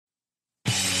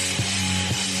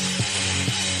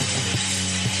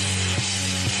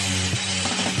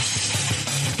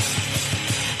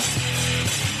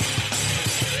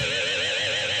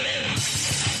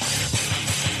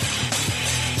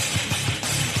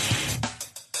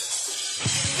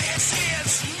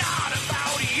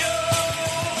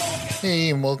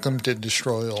Hey, and welcome to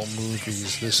Destroy All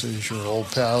Movies. This is your old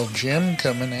pal Jim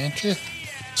coming at you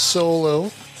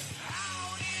solo.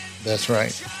 That's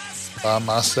right, by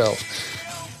myself.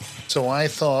 So I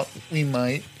thought we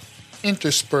might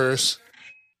intersperse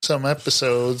some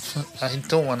episodes. I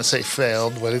don't want to say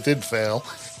failed, but it did fail.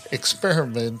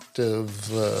 Experiment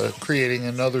of creating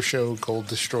another show called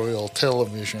Destroy All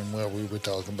Television, where we would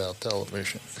talk about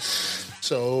television.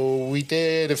 So we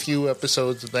did a few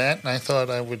episodes of that, and I thought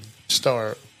I would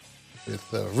start with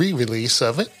the re-release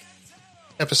of it.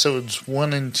 Episodes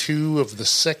 1 and 2 of the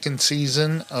second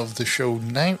season of the show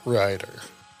Knight Rider.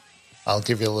 I'll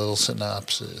give you a little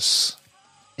synopsis.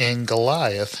 In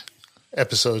Goliath,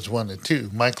 episodes 1 and 2,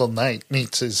 Michael Knight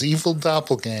meets his evil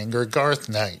doppelganger, Garth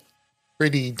Knight.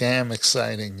 Pretty damn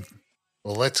exciting.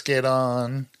 Well, let's get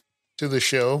on to the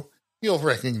show. You'll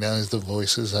recognize the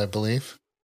voices, I believe.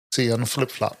 See you on the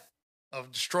flip-flop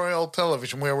of Destroy All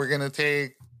Television, where we're going to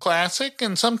take classic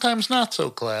and sometimes not so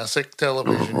classic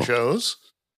television shows.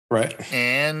 Right.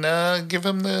 And give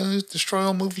them the Destroy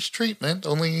All Movies treatment,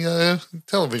 only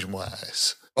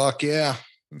television-wise. Fuck yeah.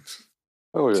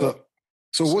 Oh, yeah.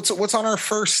 So what's on our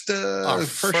first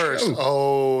show?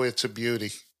 Oh, it's a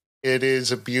beauty. It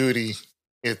is a beauty.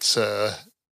 It's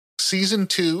season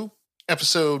 2,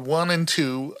 episode 1 and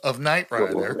 2 of Knight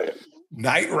Rider.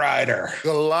 Knight Rider.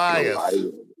 Goliath.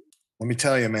 Let me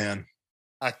tell you, man.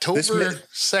 October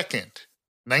 2nd,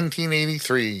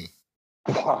 1983.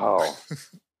 Wow.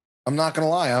 I'm not going to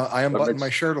lie. I unbuttoned my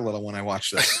shirt a little when I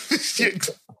watched this.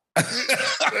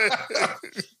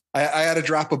 I had to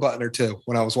drop a button or two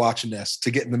when I was watching this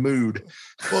to get in the mood.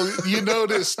 Well, you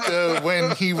noticed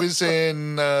when he was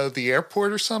in the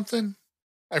airport or something?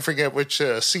 I forget which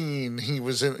scene he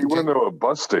was in. He went to a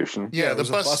bus station. Yeah, the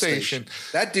bus station.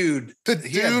 That dude,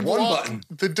 he had one button.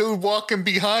 The dude walking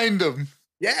behind him.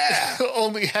 Yeah.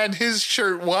 Only had his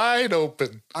shirt wide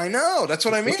open. I know. That's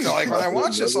what I mean. Like when I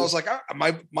watched this, I was like,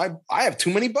 I have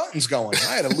too many buttons going.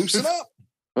 I had to loosen up.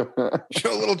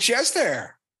 Show a little chest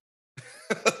hair.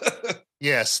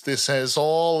 Yes, this has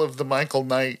all of the Michael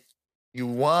Knight you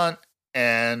want,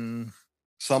 and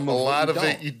a lot of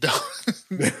it you don't.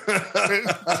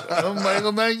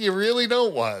 Michael Knight you really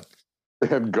don't want.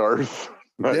 And Garth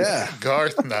Knight. Yeah.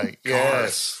 Garth Knight,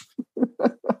 yes.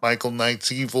 Michael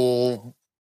Knight's evil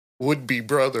would-be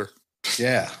brother.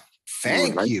 Yeah.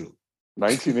 Thank you.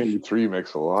 1983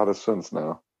 makes a lot of sense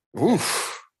now.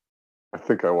 Oof. I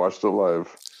think I watched it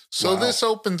live. So this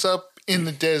opens up in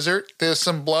the desert. There's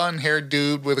some blonde-haired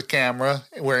dude with a camera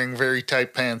wearing very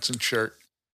tight pants and shirt.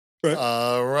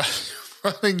 Right.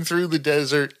 Running through the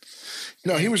desert.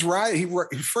 No, he was riding.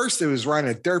 First, he was riding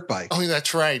a dirt bike. Oh,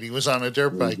 that's right. He was on a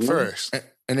dirt bike first.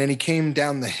 And then he came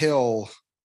down the hill.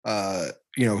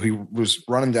 He was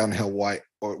running down the hill,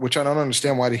 which I don't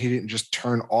understand why he didn't just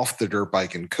turn off the dirt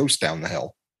bike and coast down the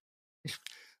hill.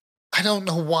 I don't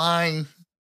know why.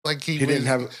 Like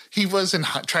he wasn't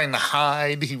trying to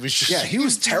hide. He was just. Yeah, he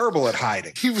was terrible at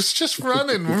hiding. He was just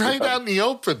running right out in the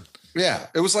open. Yeah,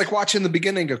 it was like watching the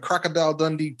beginning of Crocodile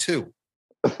Dundee 2.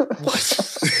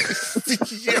 What?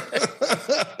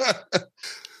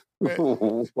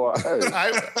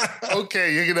 Why?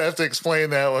 Okay, you're gonna have to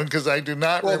explain that one because I do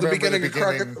not remember the beginning of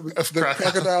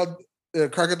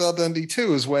Crocodile Dundee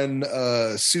 2 is when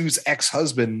Sue's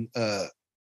ex-husband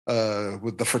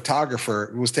with the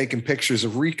photographer was taking pictures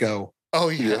of Rico. Oh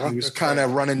yeah, he was kind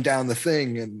of running down the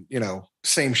thing, and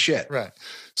same shit. Right.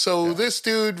 So this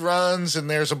dude runs, and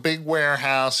there's a big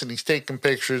warehouse, and he's taking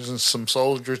pictures, and some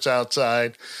soldiers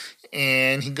outside.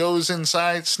 And he goes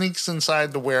inside, sneaks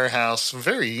inside the warehouse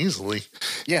very easily.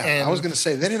 Yeah, and I was going to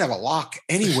say, they didn't have a lock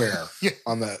anywhere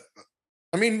on the...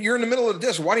 I mean, you're in the middle of the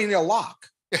desert. Why do you need a lock?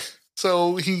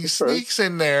 So he sneaks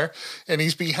in there, and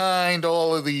he's behind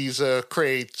all of these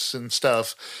crates and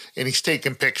stuff, and he's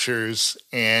taking pictures,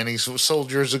 and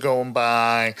soldiers are going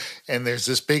by, and there's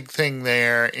this big thing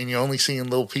there, and you're only seeing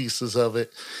little pieces of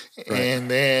it. Right. And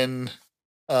then...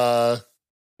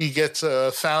 he gets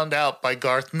found out by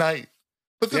Garth Knight.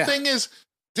 But the thing is,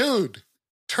 dude,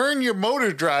 turn your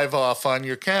motor drive off on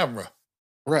your camera.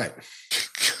 Right.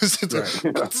 Because it's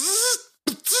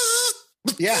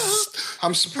yeah.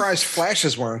 I'm surprised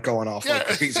flashes weren't going off like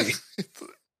crazy.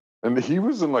 And he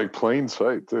was in like plain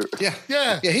sight too. Yeah.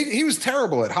 Yeah. Yeah. He was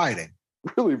terrible at hiding.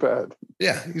 Really bad.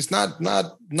 Yeah. He's not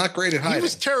great at hiding. He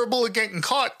was terrible at getting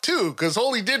caught too, because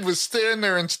all he did was stand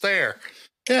there and stare.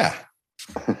 Yeah.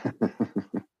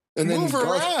 And then Move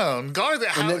around. Garth,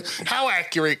 how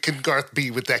accurate could Garth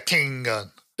be with that cane gun?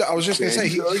 I was just going to say,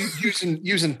 he's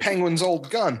using Penguin's old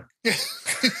gun. Yeah.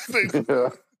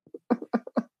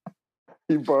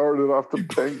 He borrowed it off the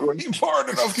Penguin. He borrowed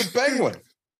it off the Penguin.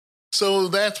 So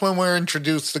that's when we're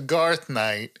introduced to Garth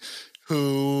Knight,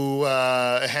 who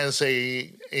has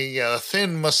a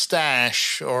thin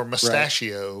mustache or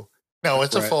mustachio. Right. No,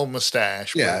 it's a full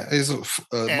mustache. Yeah, it's a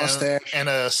mustache. And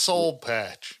a soul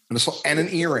patch. And an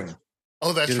earring.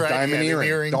 Oh, that's right. Diamond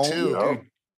earring too. Dude,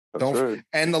 don't.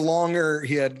 And the longer,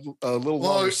 he had a little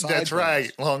longer sideburns. That's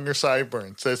right. Longer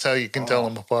sideburns. That's how you can tell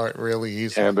them apart really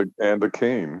easily. And a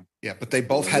cane. Yeah, but they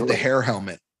both had the hair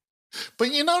helmet.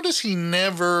 But you notice he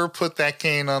never put that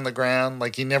cane on the ground.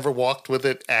 Like he never walked with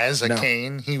it as a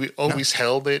cane. He always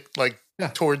held it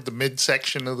toward the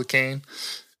midsection of the cane.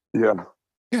 Yeah.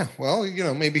 Yeah. Well,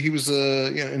 maybe he was,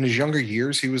 in his younger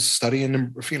years, he was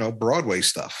studying, Broadway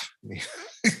stuff. He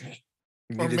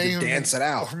needed to dance it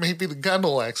out. Or maybe the gun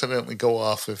will accidentally go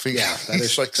off if he's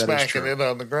smacking it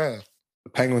on the ground. The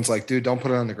Penguin's like, dude, don't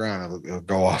put it on the ground. It'll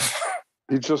go off.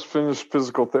 He just finished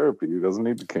physical therapy. He doesn't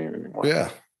need the cane anymore. Yeah.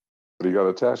 But he got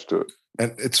attached to it.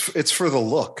 And it's for the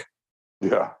look.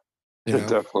 Yeah. It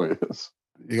definitely is.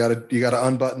 You gotta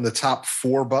unbutton the top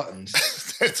 4 buttons.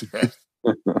 That's right.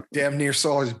 Damn near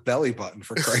saw his belly button,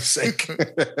 for Christ's sake.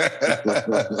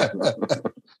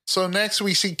 So next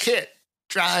we see Kit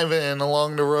driving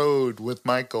along the road with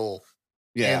Michael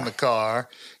in the car,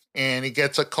 and he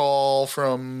gets a call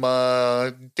from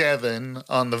Devin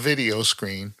on the video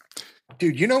screen.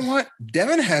 Dude, you know what?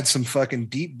 Devin had some fucking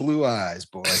deep blue eyes,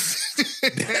 boy.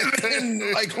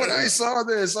 Devin, like when I saw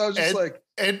this, I was just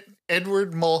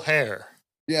Edward Mulhare.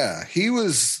 Yeah, he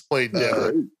was played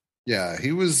Devin. Yeah,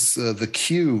 he was the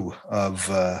Q of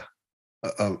the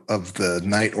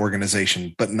Night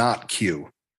organization, but not Q.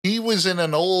 He was in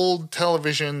an old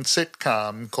television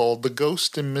sitcom called The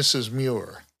Ghost and Mrs.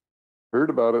 Muir. Heard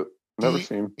about it. Never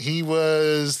seen. He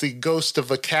was the ghost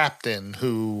of a captain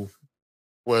who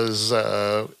was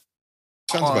sounds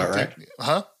about right.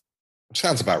 Huh?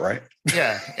 Sounds about right.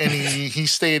 Yeah, and he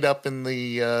stayed up in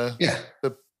the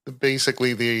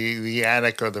basically the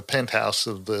attic or the penthouse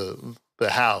of the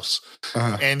house,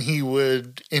 and he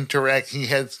would interact. He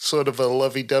had sort of a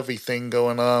lovey-dovey thing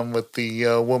going on with the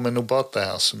woman who bought the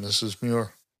house, Mrs.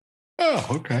 Muir. Oh,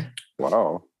 okay.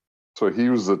 Wow. So he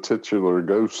was the titular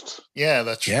ghost. Yeah,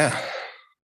 that's yeah.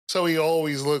 So he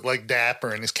always looked like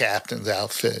dapper in his captain's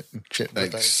outfit and shit.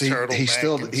 With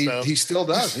he still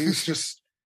does.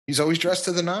 He's always dressed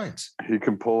to the nines. He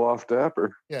can pull off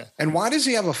dapper. Yeah. And why does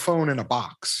he have a phone in a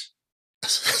box?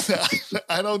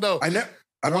 I don't know.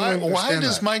 Why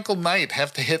does Michael Knight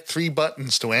have to hit 3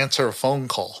 buttons to answer a phone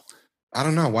call? I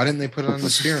don't know. Why didn't they put it on the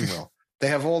steering wheel? They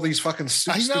have all these fucking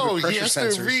stupid pressure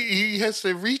sensors. He has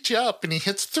to reach up and he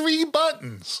hits 3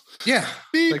 buttons. Yeah.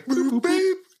 Beep, like, boop, boop,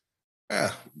 beep.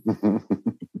 Yeah.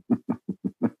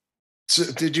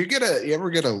 So did you ever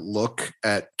get a look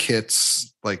at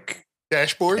Kit's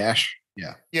dashboard?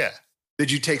 Yeah. Yeah.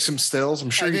 Did you take some stills? I'm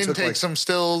sure I didn't take some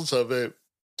stills of it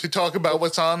to talk about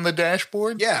what's on the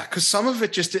dashboard. Yeah, because some of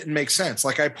it just didn't make sense.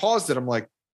 Like I paused it. I'm like,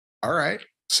 all right.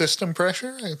 System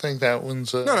pressure? I think that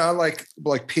one's no, like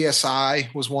PSI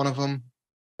was one of them.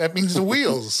 That means the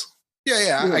wheels.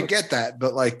 Yeah, I get that,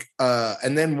 but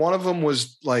and then one of them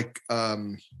was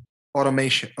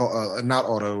automation, not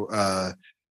auto.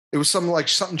 It was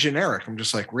something generic. I'm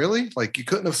just like, really? Like you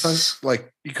couldn't have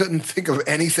you couldn't think of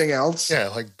anything else. Yeah,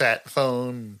 like bat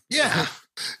phone. Yeah.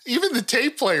 Even the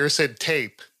tape player said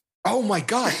tape. Oh my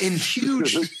God! In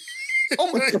huge.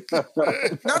 Oh my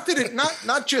God.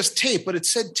 Not just tape, but it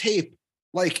said tape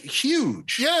like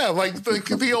huge. Yeah, like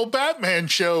the old Batman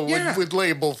show would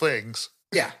label things.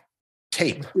 Yeah.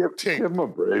 Tape. Give him a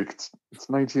break. It's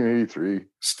 1983.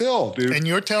 Still, dude. And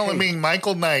you're telling me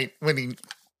Michael Knight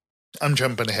I'm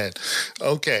jumping ahead.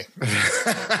 Okay.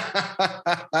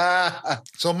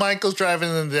 So Michael's driving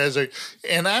in the desert,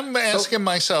 and I'm asking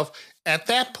myself, at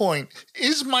that point,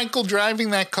 is Michael driving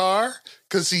that car?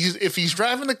 Because if he's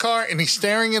driving the car and he's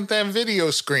staring at that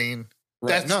video screen,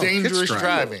 that's dangerous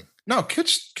driving. No,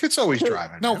 Kit's always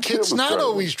driving. No, Kit's not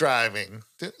always driving.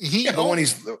 He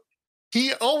always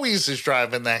is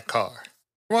driving that car.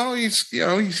 Well, he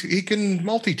can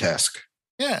multitask.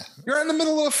 Yeah. You're in the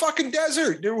middle of a fucking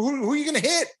desert. Who are you going to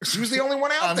hit? He was the only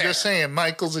one out there. I'm just saying,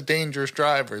 Michael's a dangerous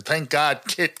driver. Thank God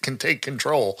Kit can take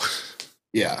control.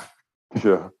 Yeah.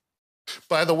 Yeah.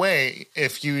 By the way,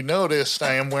 if you noticed,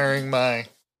 I am wearing my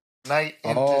Night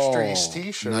Industries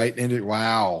t-shirt.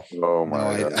 Wow. Oh,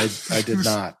 my God. I did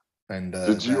not. And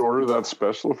did you order that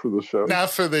special for the show?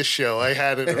 Not for this show. I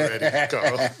had it already.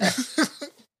 Go.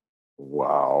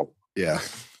 Wow. Yeah.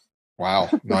 Wow.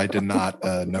 No, I did not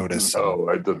notice. No,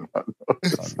 I did not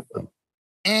notice.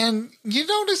 And you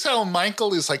notice how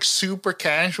Michael is super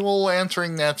casual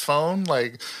answering that phone?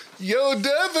 Like, yo,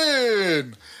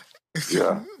 Devin.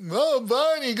 Yeah. Oh,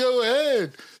 Bonnie, go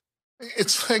ahead.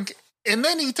 It's like, and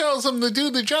then he tells him to do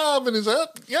the job and is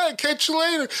up. Yeah, catch you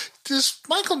later. Does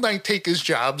Michael Knight take his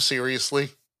job seriously?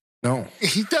 No,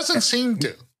 He doesn't seem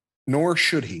to. nor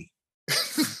should he.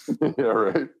 Yeah,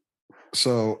 right.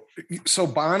 So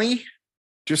Bonnie,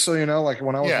 just so you know, like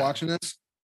when I was watching this,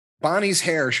 Bonnie's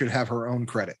hair should have her own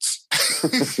credits.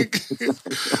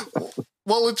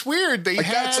 Well, it's weird. They Like,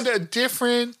 had a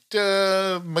different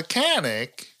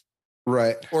mechanic,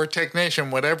 right, or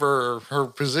technician, whatever her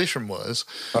position was,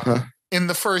 in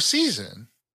the first season.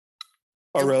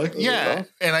 Oh, really? Yeah,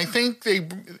 and I think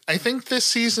this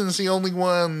season's the only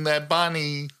one that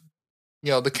Bonnie,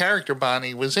 the character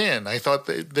Bonnie was in. I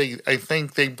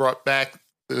think they brought back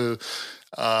the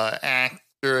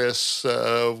actress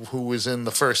who was in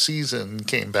the first season,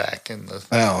 came back in the.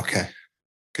 Oh, okay.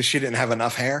 Because she didn't have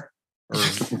enough hair.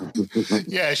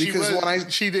 Yeah, she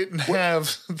didn't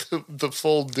have the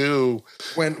full do.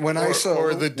 When I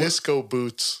saw the disco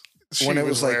boots. When it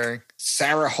was wearing. Like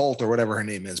Sarah Holt or whatever her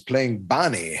name is playing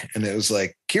Bonnie, and it was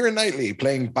like Keira Knightley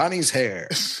playing Bonnie's hair.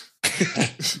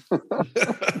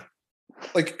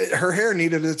 Like her hair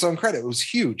needed its own credit. It was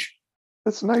huge.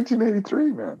 It's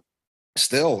 1983, man.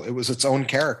 Still, it was its own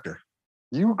character.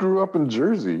 You grew up in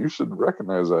Jersey. You should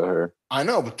recognize that hair. I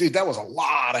know, but dude, that was a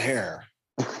lot of hair.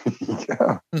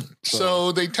 Yeah.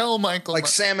 So they tell Michael, like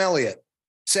Sam Elliott.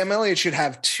 Sam Elliott should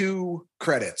have 2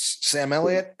 credits: Sam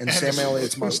Elliott and Sam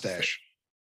Elliott's mustache.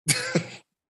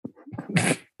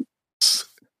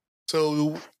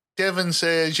 So Devin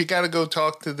says, you got to go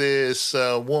talk to this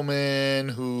woman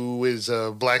who is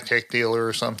a blackjack dealer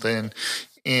or something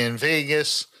in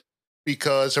Vegas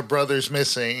because her brother's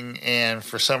missing. And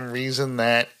for some reason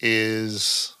that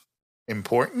is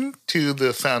important to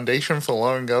the Foundation for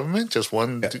Law and Government. Just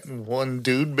one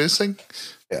dude missing.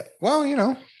 Yeah. Well,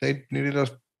 they needed a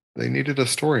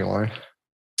storyline.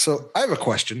 So I have a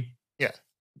question. Yeah.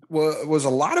 Was a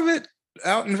lot of it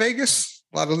out in Vegas?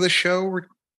 A lot of this show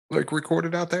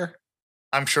recorded out there?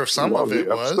 I'm sure some of it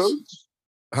was.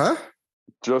 Huh?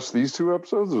 Just these 2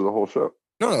 episodes or the whole show?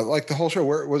 No, like the whole show.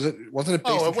 Where was it? Wasn't it?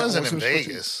 It wasn't in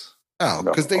Vegas. Oh,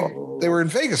 because they were in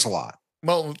Vegas a lot.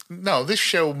 Well, no, this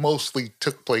show mostly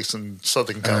took place in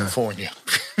Southern California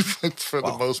for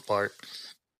the most part.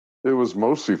 It was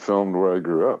mostly filmed where I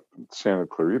grew up, in Santa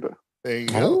Clarita. There you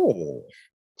go. Oh.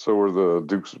 So were the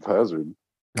Dukes of Hazzard.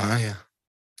 Ah, yeah.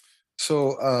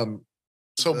 So,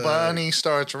 Bonnie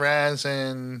starts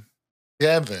razzing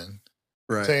Devin,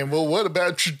 right, saying, "Well, what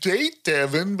about your date,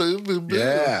 Devin?" Blah, blah, blah.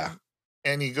 Yeah.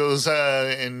 And he goes,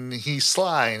 and he's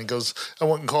sly, and he goes, "I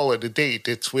wouldn't call it a date.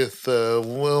 It's with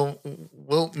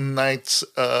Wilton Knight's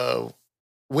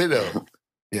widow."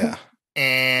 Yeah.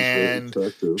 And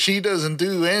she doesn't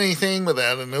do anything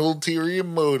without an ulterior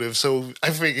motive. So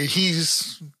I figure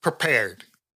he's prepared.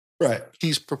 Right.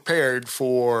 He's prepared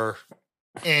for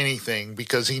anything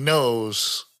because he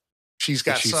knows she's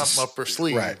got something up her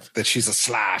sleeve. Right. That she's a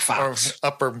sly fox. Or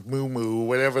upper moo-moo,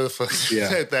 whatever the fuck.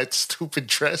 Yeah. that stupid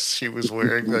dress she was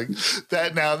wearing. Like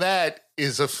that. Now that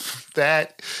is a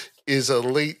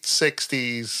late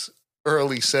 60s,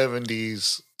 early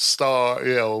 70s star,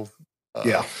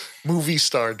 movie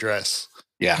star dress.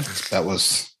 Yeah, that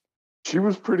was. She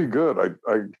was pretty good.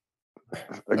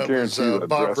 I guarantee that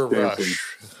Barbara Rush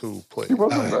who played. She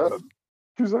wasn't bad.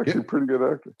 She was actually a pretty good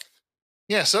actor.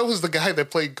 Yeah, so was the guy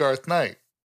that played Garth Knight.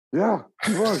 Yeah,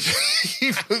 he was.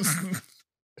 He was.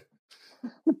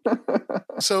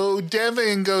 So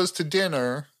Devin goes to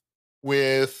dinner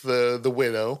with the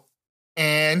widow.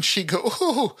 And she goes,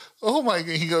 oh my,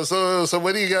 he goes, oh, so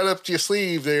what do you got up your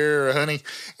sleeve there, honey?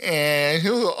 And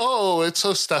it's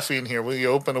so stuffy in here. Will you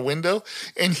open a window?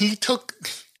 And he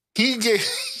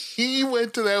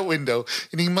went to that window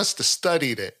and he must have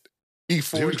studied it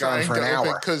before trying to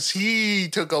open, because he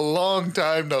took a long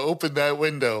time to open that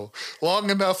window, long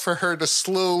enough for her to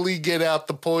slowly get out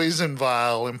the poison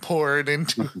vial and pour it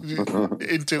into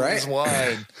his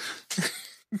wine.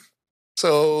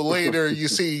 So later you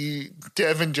see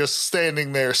Devin just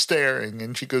standing there staring,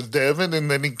 and she goes, "Devin,"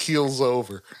 and then he keels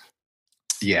over.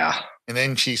 Yeah. And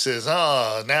then she says,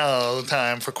 "Oh, now the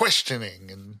time for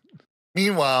questioning." And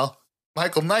meanwhile,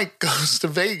 Michael Knight goes to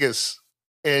Vegas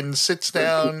and sits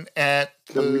down at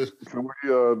the... Can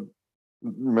we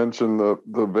mention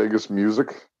the Vegas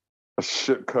music? A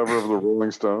shit cover of the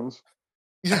Rolling Stones?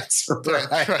 Yes,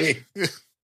 right.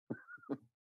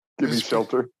 Give me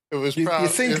shelter. It was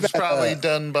probably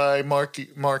done by Mark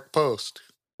Post.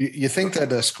 You think that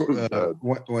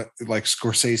like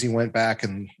Scorsese went back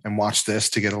and watched this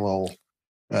to get a little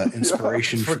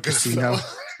inspiration for Casino.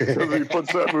 Because he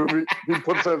puts that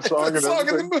song in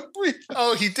everything. the movie.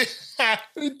 Oh, he did.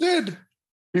 He did.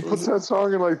 He puts that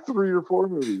song in like 3 or 4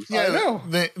 movies. Yeah, I know.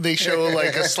 They show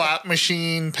like a slot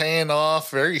machine paying off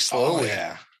very slowly. Oh,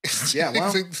 yeah. Yeah,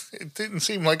 well. It didn't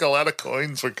seem like a lot of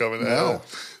coins were coming out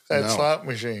of that slot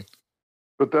machine.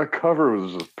 But that cover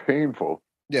was just painful.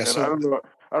 Yeah, and so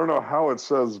I don't know how it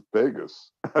says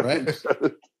Vegas. Right.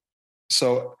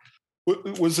 So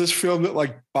was this filmed at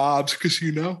like Bob's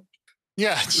Casino?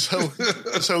 Yeah,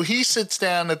 so he sits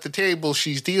down at the table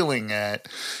she's dealing at,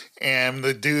 and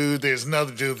there's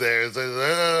another dude there.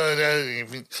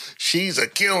 Says, she's a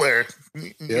killer.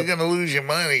 You're gonna lose your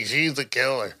money. She's a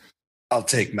killer. I'll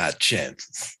take my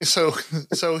chances.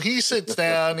 So he sits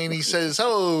down and he says,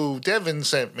 "Oh, Devin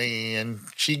sent me," and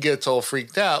she gets all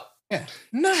freaked out. Yeah,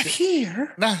 not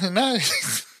here. Not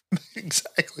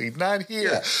exactly, not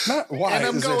here. Yeah, not why.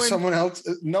 And Is there someone else?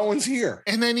 No one's here.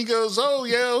 And then he goes, "Oh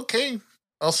yeah, okay.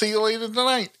 I'll see you later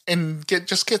tonight," and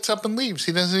just gets up and leaves.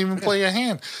 He doesn't even play a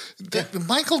hand.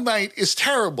 Michael Knight is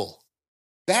terrible.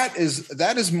 That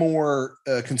is more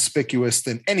conspicuous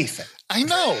than anything. I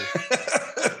know.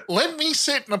 Let me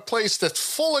sit in a place that's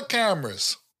full of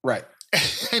cameras. Right.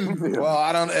 And,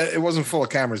 well, it wasn't full of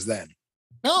cameras then.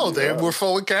 No, they were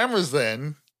full of cameras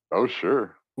then. Oh,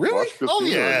 sure. Really? Oh,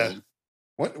 yeah. Again.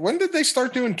 When did they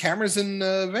start doing cameras in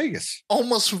Vegas?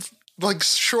 Almost like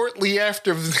shortly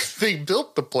after they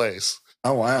built the place.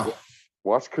 Oh, wow.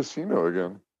 Watch Casino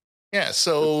again. Yeah,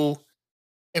 so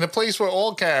in a place where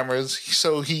all cameras,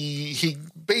 so he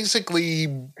basically,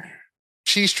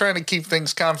 she's trying to keep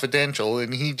things confidential,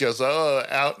 and he just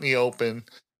out in the open.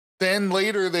 Then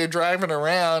later they're driving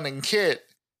around in Kit,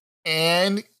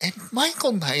 and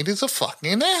Michael Knight is a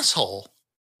fucking asshole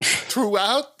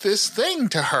throughout this thing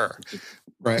to her.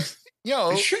 Right.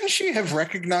 Shouldn't she have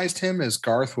recognized him as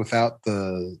Garth without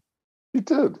the... She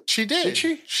did. She did. Did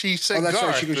she? She said Garth.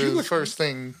 Right. She goes, the first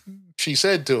thing she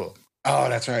said to him. Oh,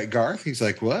 that's right. Garth? He's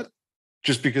like, what?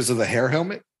 Just because of the hair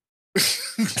helmet?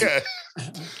 Yeah.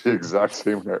 The exact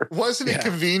same hair. Wasn't it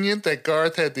convenient that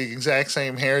Garth had the exact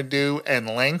same hairdo and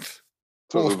length?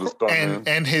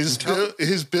 And his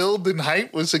build and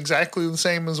height was exactly the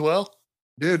same as well?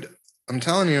 Dude, I'm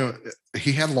telling you,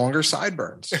 he had longer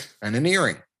sideburns and an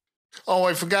earring. Oh,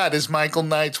 I forgot. As Michael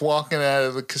Knight's walking out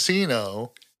of the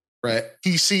casino, right?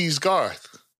 He sees Garth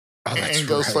and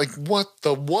goes like, "What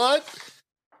the what?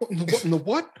 What in the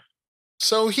what?"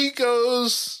 So he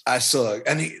goes. I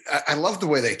love the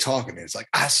way they talk, and it's like,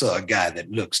 I saw a guy that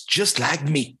looks just like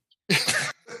me. You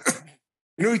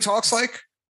know who he talks like?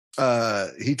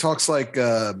 He talks like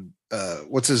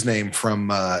what's his name from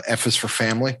F is for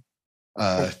Family?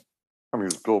 I mean,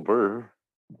 it's Bill Burr.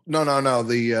 No.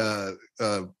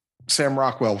 The Sam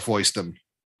Rockwell voiced him.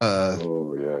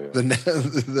 The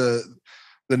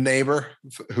neighbor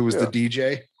who was the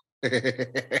DJ.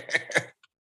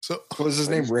 So what was his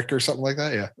name? Rick or something like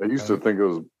that? Yeah. I used to think it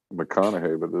was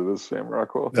McConaughey, but it is Sam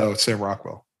Rockwell. No, it's Sam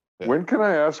Rockwell. Yeah. When can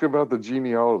I ask about the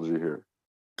genealogy here?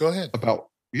 Go ahead.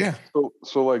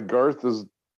 So like Garth is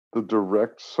the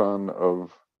direct son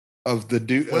of the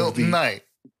dude Wilton Knight.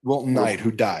 Wilton Knight,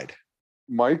 who died.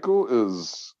 Michael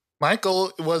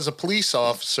was a police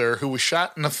officer who was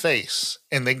shot in the face,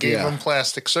 and they gave him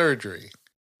plastic surgery.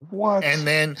 What? And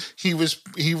then he was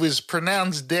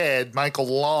pronounced dead. Michael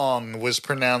Long was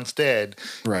pronounced dead.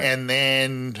 Right. And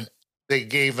then they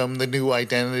gave him the new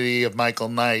identity of Michael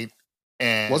Knight.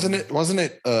 And wasn't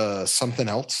it something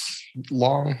else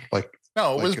Long?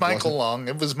 No, it was Michael Long.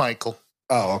 It was Michael.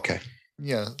 Oh, okay.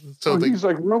 Yeah. So he's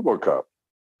like RoboCop.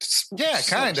 Yeah,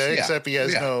 kind of, except he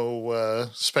has no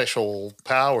special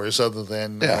powers other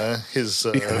than his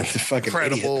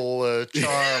incredible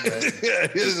charm. And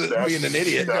being an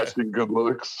idiot. Dashing good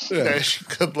looks. Dashing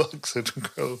good looks.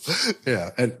 Yeah,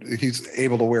 and he's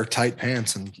able to wear tight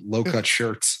pants and low-cut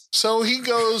shirts. So he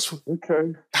goes,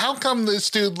 okay, how come this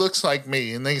dude looks like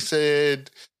me? And they said,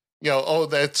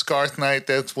 that's Garth Knight,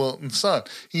 that's Wilton's son.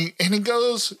 He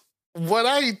goes, what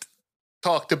I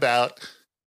talked about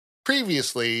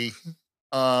previously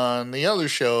on the other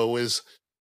show is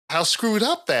how screwed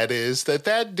up that is,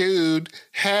 that dude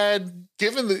had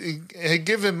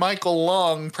given Michael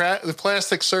Long the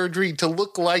plastic surgery to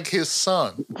look like his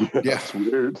son. Yeah, that's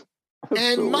weird.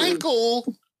 And so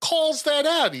Michael calls that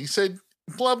out. He said,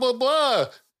 blah, blah, blah.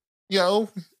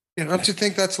 Don't you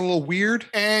think that's a little weird?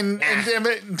 And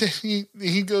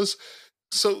he goes,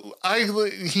 so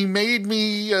he made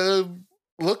me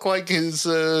look like his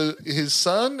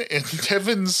son, and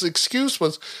Devin's excuse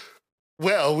was,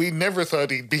 well, we never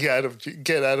thought he'd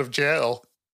get out of jail.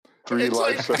 3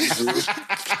 life sentences.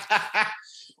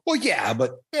 Well, yeah,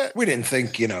 but we didn't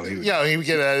think, he would. Yeah, he would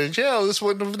get out of jail. This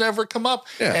wouldn't have never come up.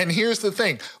 Yeah. And here's the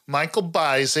thing. Michael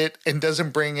buys it and doesn't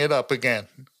bring it up again.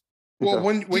 Well,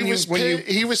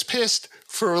 he was pissed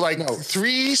for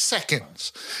 3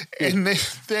 seconds, and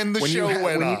then the show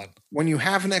went on. When you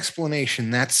have an explanation,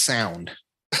 that's sound.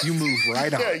 You move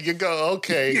right on. Yeah, you go,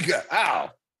 okay. You go,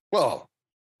 ow. Well,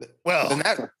 then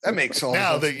that makes all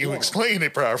now that you explain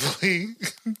it properly.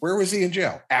 Where was he in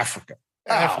jail? Africa.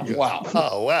 Oh, wow.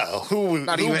 Oh, wow. Who would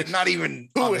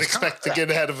expect to get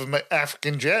out of an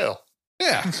African jail?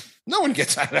 Yeah. No one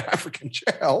gets out of African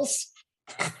jails.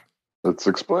 That's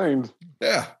explained.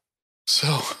 Yeah.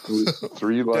 So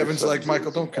Devin's like,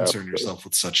 Michael, don't concern yourself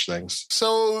with such things.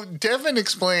 So Devin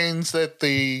explains that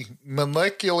the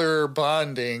molecular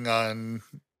bonding on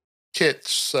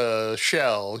Kit's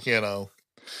shell,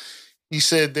 he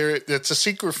said that's a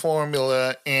secret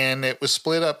formula, and it was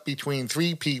split up between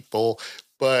 3 people,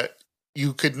 but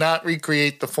you could not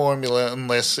recreate the formula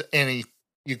unless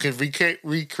you could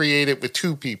recreate it with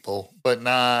 2 people, but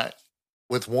not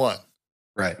with 1.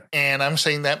 Right. And I'm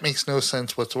saying that makes no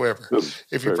sense whatsoever.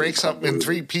 If you break something in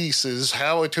 3 pieces,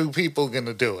 how are 2 people going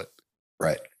to do it?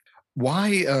 Right.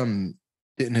 Why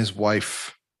didn't his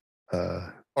wife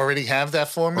already have that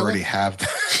formula?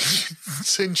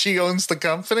 Since she owns the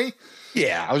company?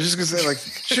 Yeah, I was just gonna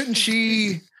say, shouldn't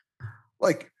she?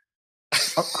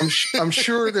 I'm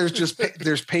sure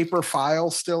there's paper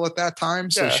files still at that time,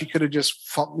 so she could have just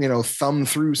thumbed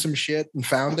through some shit and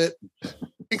found it.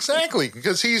 Exactly,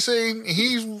 because he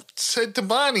said to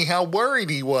Bonnie how worried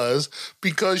he was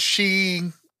because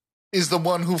she is the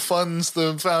one who funds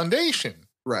the foundation.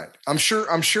 Right. I'm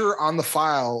sure on the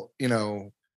file,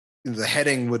 the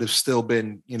heading would have still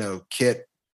been, Kit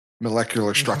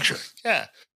molecular structure. Yeah.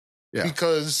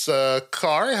 Because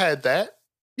Carr had that.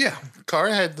 Yeah. Carr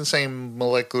had the same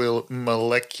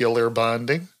molecular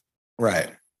bonding.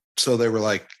 Right. So they were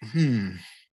like,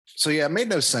 So yeah, it made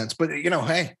no sense. But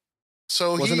hey.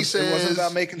 So he says it wasn't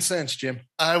about making sense, Jim.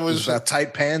 It was about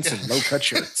tight pants and low cut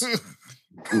shirts.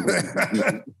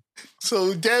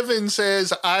 So Devin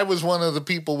says I was one of the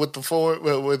people with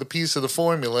a piece of the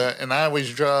formula, and I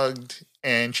was drugged,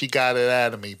 and she got it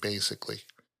out of me, basically.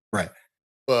 Right.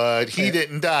 But he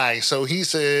didn't die, so he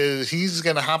says he's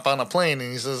going to hop on a plane,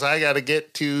 and he says, I got to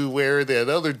get to where that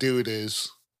other dude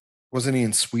is. Wasn't he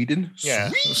in Sweden?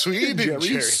 Yeah, Sweden.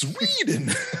 Sweden.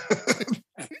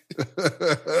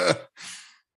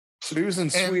 So he was in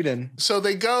Sweden. So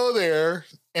they go there,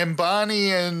 and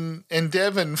Bonnie and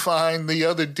Devin find the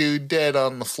other dude dead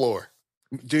on the floor.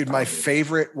 Dude, my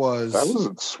favorite was... That was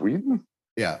in Sweden?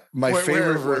 Yeah. My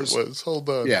favorite was... Hold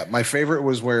on. Yeah, my favorite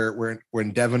was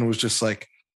when Devin was just like,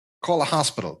 call a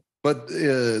hospital, but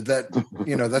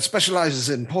that specializes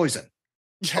in poison.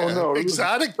 Yeah, oh, no.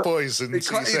 Exotic poison.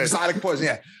 Exotic poison,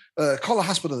 yeah. Call a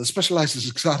hospital that specializes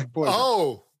in exotic poison.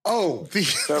 Oh,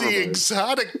 the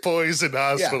exotic poison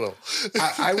hospital.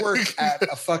 Yeah. I work at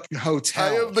a fucking hotel.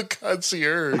 I am the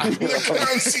concierge. I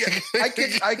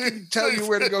can tell you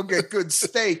where to go get good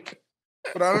steak,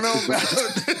 but I don't know about.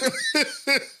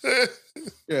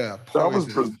 Yeah, that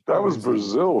was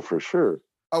Brazil for sure.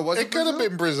 Oh, was it? Could have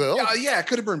been Brazil. Yeah, it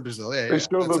could have been Brazil. Yeah, they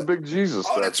showed the big Jesus.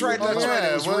 Oh, that's right. That's right.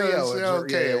 It was Rio.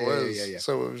 Okay, it was. Yeah.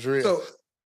 So it was Rio.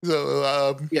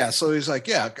 So he's like,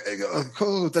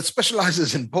 that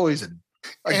specializes in poison,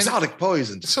 exotic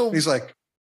poisons. So he's like,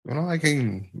 I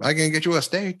can get you a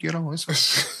steak,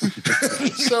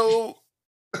 So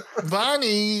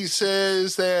Bonnie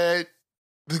says that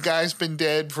the guy's been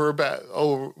dead for about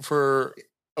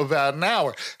an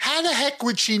hour. How the heck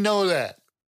would she know that?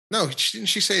 No, didn't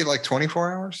she say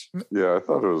 24 hours? Yeah, I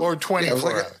thought it was. Or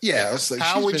 24 hours. Yeah.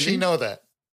 How would she know that?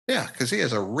 Yeah, because he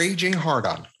has a raging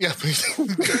hard-on. Yeah. Rigor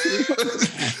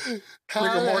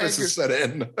mortis is set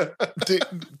in.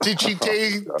 Did she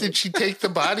take the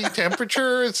body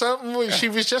temperature or something? She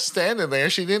was just standing there.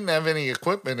 She didn't have any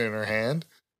equipment in her hand.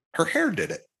 Her hair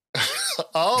did it.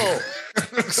 Oh.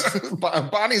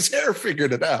 Bonnie's hair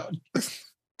figured it out.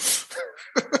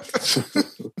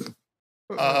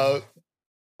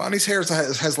 Bonnie's hair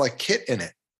has Kit in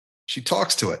it. She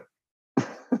talks to it.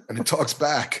 And it talks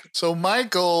back. So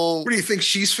Michael... What do you think?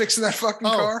 She's fixing that fucking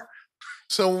car?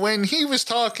 So when he was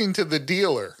talking to the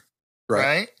dealer,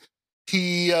 right?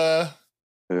 He,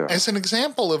 as an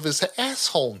example of his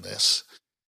assholeness,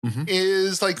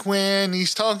 is when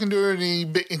he's talking to her and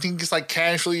he's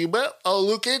casually, well, I'll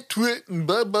look into it and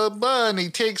blah, blah, blah. And he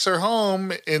takes her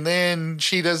home and then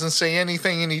she doesn't say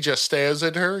anything and he just stares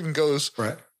at her and goes,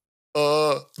 right.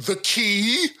 The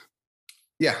key?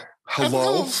 Yeah.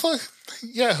 Hello?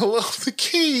 Hello, the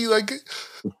key. Like,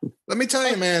 let me tell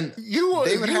you, man. He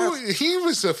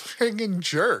was a friggin'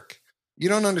 jerk. You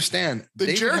don't understand.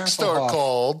 The jerk star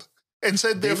called and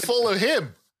said they're full of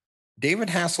him. David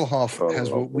Hasselhoff has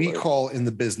what we call in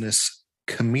the business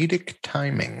comedic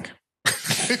timing.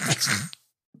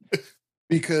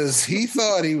 Because he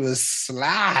thought he was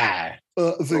sly.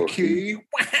 The key.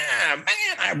 Wow, man,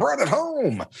 I brought it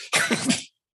home.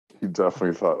 He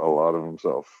definitely thought a lot of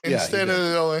himself. Instead of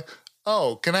going,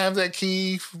 oh, can I have that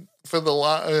key for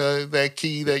the that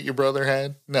key that your brother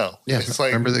had? No. Yeah, it's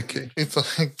like, remember the key? It's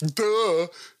like, duh,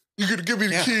 you're going to give me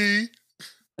the key.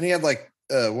 And he had like,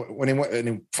 when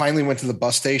he finally went to the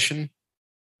bus station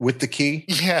with the key.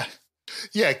 Yeah.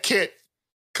 Yeah, Kit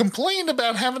complained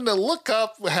about having to look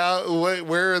up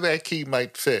where that key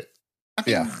might fit. I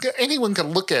mean, anyone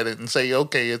can look at it and say,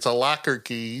 okay, it's a locker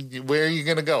key. Where are you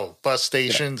going to go? Bus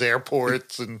stations,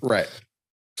 airports. And right.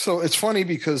 So it's funny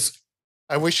because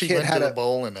I wish he went to the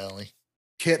bowling alley.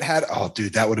 Kit had, oh,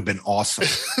 dude, that would have been awesome.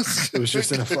 It was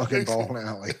just in a fucking bowling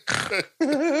alley.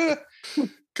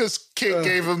 Because Kit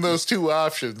gave him those two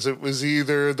options. It was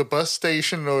either the bus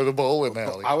station or the bowling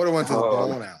alley. I would have went to the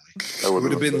bowling alley. It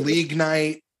would have been league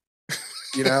night,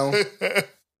 you know?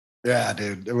 Yeah,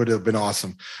 dude, it would have been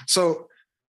awesome. So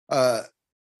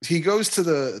he goes to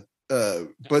the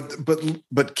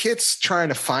but Kit's trying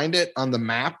to find it on the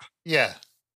map. Yeah.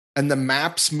 And the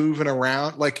map's moving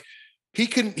around. Like he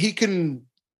can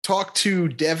talk to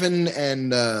Devin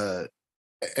and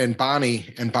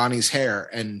Bonnie and Bonnie's hair,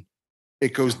 and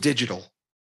it goes digital.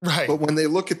 Right. But when they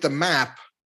look at the map,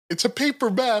 it's a paper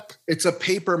map. It's a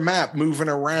paper map moving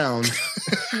around.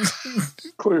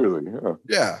 Clearly, yeah.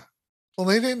 Yeah. Well,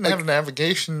 they didn't have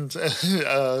navigation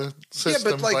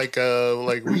systems like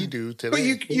we do today. But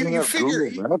you figure.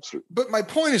 But my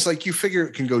point is, like, you figure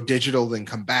it can go digital, then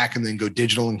come back, and then go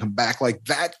digital and come back, like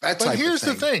that. But here's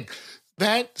the thing: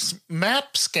 that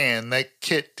map scan that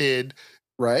Kit did,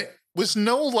 right, was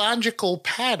no logical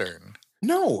pattern.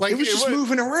 No, like, it was just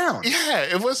moving around. Yeah,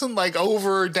 it wasn't like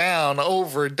over, down,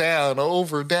 over, down,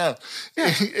 over, down.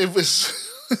 Yeah. It was.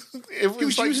 It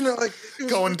was like using it like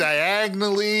going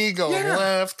diagonally, going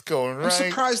left, going right. I'm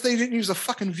surprised they didn't use a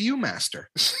fucking ViewMaster.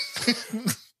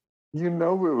 You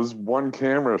know, it was one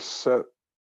camera set,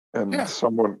 and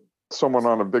someone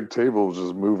on a big table was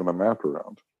just moving a map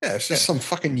around. Yeah, it's just some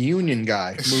fucking union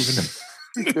guy moving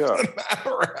the map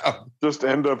around. Just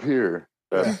end up here.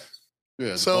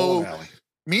 Yeah. So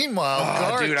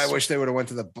meanwhile, dude, I wish they would have went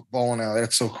to the bowling alley.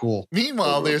 That's so cool.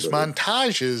 Meanwhile, there's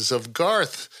montages of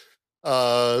Garth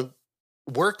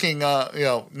working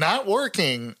on, not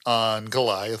working on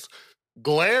Goliath,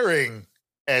 glaring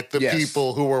at the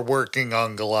people who were working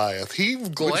on Goliath. He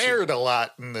glared a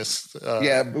lot in this.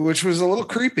 Which was a little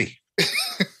creepy.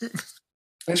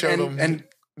 and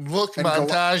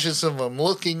montages of them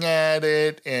looking at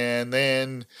it, and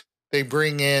then they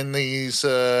bring in these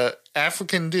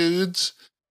African dudes.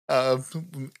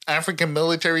 African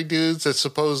military dudes that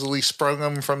supposedly sprung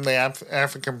him from the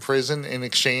African prison in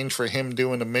exchange for him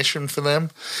doing a mission for them.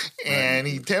 And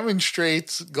he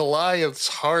demonstrates Goliath's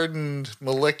hardened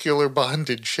molecular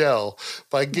bonded shell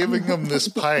by giving him this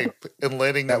pipe and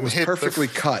letting him hit perfectly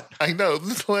cut. I know,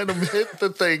 let him hit the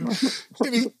thing.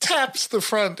 And he taps the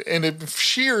front and it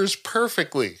shears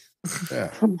perfectly.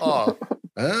 Yeah.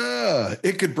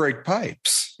 It could break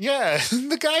pipes. Yeah,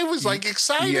 the guy was like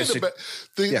excited about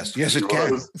yes, it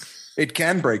can. It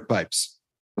can break pipes.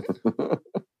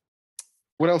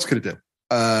 What else could it do?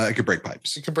 It could break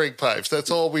pipes. It can break pipes.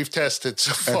 That's all we've tested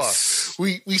so far.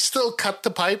 We still cut the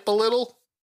pipe a little.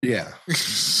 Yeah.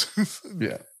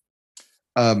 Yeah.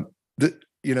 I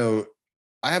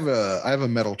have a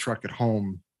metal truck at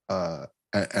home, and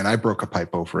I broke a pipe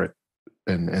over it,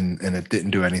 and it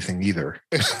didn't do anything either.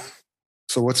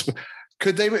 So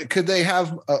could they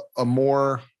have a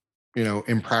more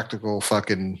impractical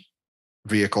fucking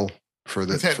vehicle for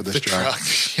this job?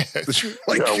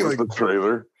 With the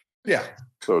trailer. Yeah,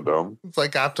 so dumb. It's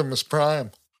like Optimus Prime.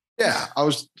 Yeah,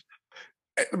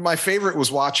 my favorite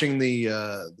was watching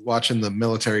the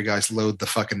military guys load the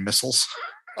fucking missiles.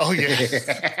 Oh yeah.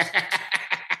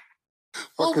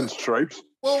 Fucking Stripes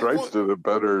did it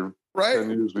better. Right. 10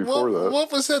 years before that.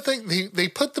 What was that thing? They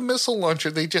put the missile launcher,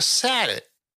 they just sat it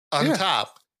on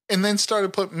top and then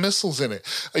started putting missiles in it.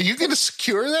 Are you going to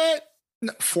secure that?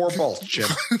 No, 4 bolts, Jim.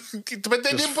 But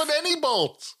they didn't put any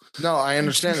bolts. No, I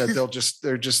understand that.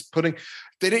 They're just putting,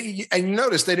 they didn't, and you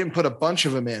notice they didn't put a bunch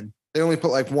of them in. They only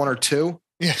put like 1 or 2.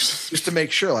 Yes. Just to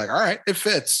make sure, like, all right, it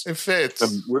fits. It fits.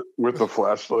 And with the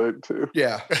flashlight too.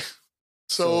 Yeah.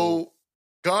 So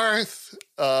Garth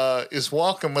is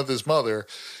walking with his mother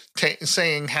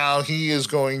saying how he is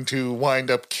going to wind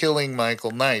up killing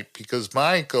Michael Knight because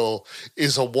Michael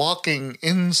is a walking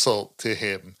insult to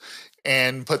him.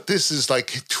 But this is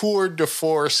like tour de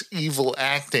force evil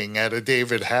acting out of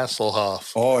David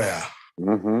Hasselhoff. Oh yeah.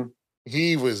 Mm-hmm.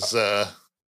 He was I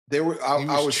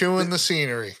was chewing the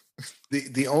scenery.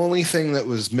 The only thing that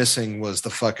was missing was the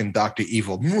fucking Dr.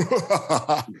 Evil.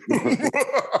 The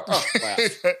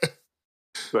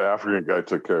African guy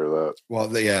took care of that.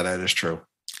 Well, yeah, that is true.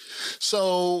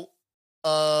 So,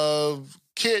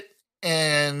 Kit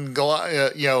and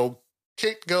Goliath,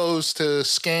 Kit goes to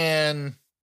scan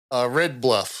Red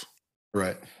Bluff.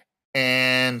 Right.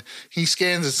 And he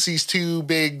scans and sees two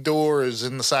big doors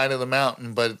in the side of the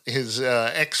mountain, but his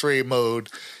X-ray mode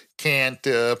can't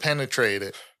penetrate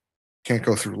it. Can't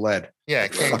go through lead. Yeah,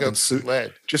 can't go through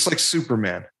lead. Just like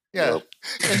Superman. Yeah.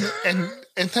 Yep.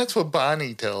 And that's what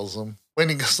Bonnie tells him when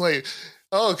he goes like,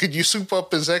 oh, could you soup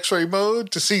up his X-ray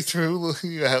mode to see through?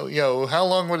 How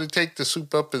long would it take to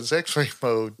soup up his X-ray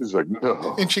mode? He's like,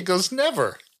 no. And she goes,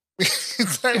 never. He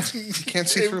can't see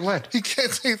through lead. He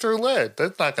can't see through lead.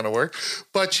 That's not going to work.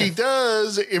 But she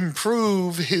does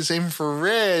improve his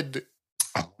infrared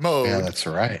mode. Yeah, that's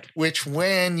right. Which,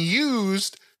 when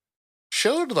used,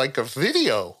 showed like a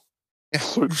video.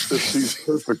 So it sees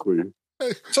perfectly.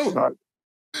 So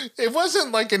it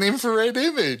wasn't like an infrared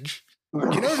image.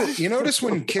 You notice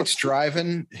when Kit's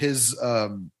driving his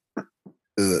the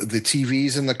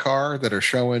TVs in the car that are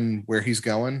showing where he's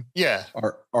going,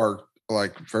 are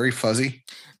like very fuzzy,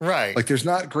 right? Like there's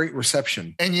not great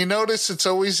reception. And you notice it's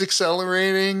always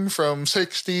accelerating from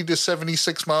 60 to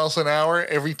 76 miles an hour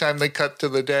every time they cut to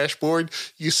the dashboard.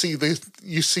 You see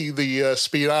the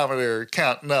speedometer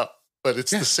counting up, but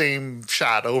it's the same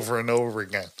shot over and over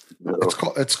again.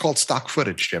 It's called stock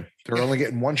footage, Jim. They're only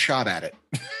getting one shot at it.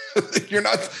 You're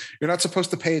not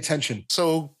supposed to pay attention.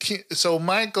 So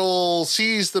Michael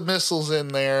sees the missiles in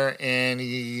there, and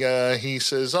he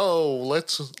says, "Oh,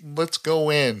 let's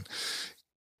go in."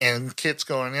 And Kit's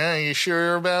going, "Yeah, you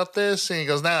sure about this?" And he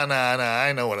goes, "Nah,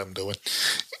 I know what I'm doing."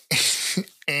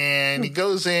 And he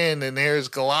goes in, and there's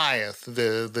Goliath,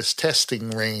 this testing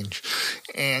range,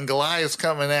 and Goliath's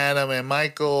coming at him, and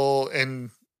Michael and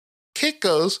Kit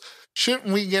goes,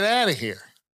 "Shouldn't we get out of here?"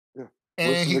 Yeah.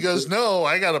 And he goes, "No,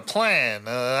 I got a plan.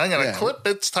 I'm going to clip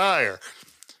its tire."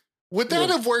 Would that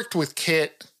have worked with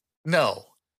Kit? No,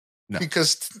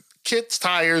 because Kit's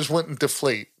tires wouldn't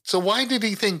deflate. So why did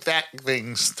he think that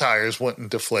thing's tires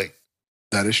wouldn't deflate?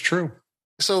 That is true.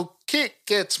 So Kit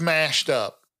gets mashed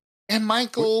up, and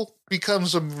Michael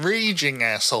becomes a raging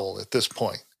asshole at this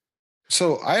point.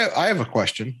 So I have a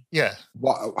question. Yeah.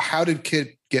 How did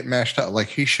Kit get mashed up? Like,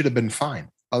 he should have been fine,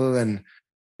 other than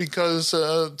because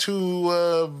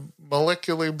two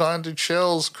molecularly bonded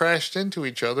shells crashed into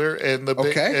each other, and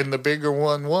the bigger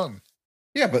one won.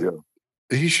 Yeah, but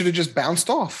he should have just bounced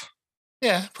off.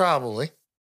 Yeah, probably.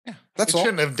 Yeah, that's all. It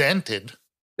shouldn't have dented.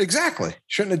 Exactly.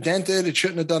 Shouldn't have dented. It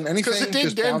shouldn't have done anything. Because it did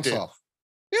just dent it. Off.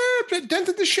 Yeah, it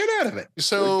dented the shit out of it.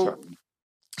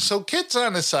 So Kit's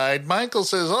on his side. Michael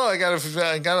says, "Oh, I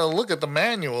gotta look at the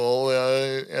manual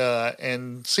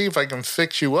and see if I can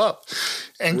fix you up."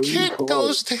 And Kit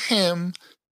goes to him,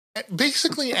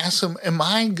 basically asks him, "Am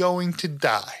I going to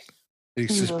die?" He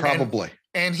says, "Probably."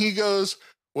 And he goes,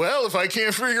 "Well, if I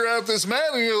can't figure out this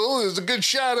manual, there's a good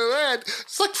shot of that."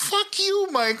 It's like, fuck you,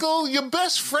 Michael. Your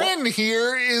best friend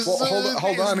here is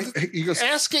hold on. He goes,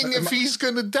 asking if he's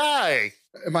going to die.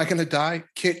 Am I going to die?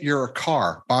 Kit, you're a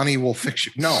car. Bonnie will fix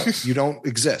you. No, you don't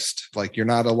exist. Like, you're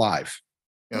not alive.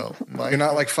 No, you're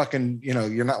not like fucking,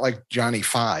 you're not like Johnny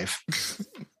Five.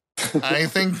 I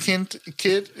think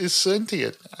Kit is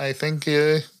sentient. I think...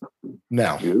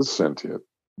 No. He is sentient.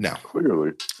 No.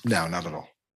 Clearly. No, not at all.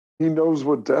 He knows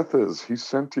what death is. He's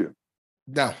sentient.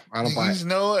 No, I don't buy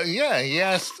it. He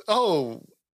asked, "Oh,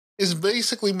 is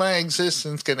basically my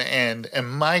existence going to end?" And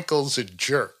Michael's a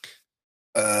jerk.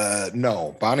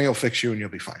 No, Bonnie will fix you and you'll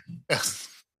be fine.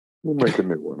 We'll make a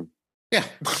new one. Yeah,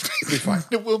 you'll be fine.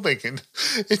 We'll make it.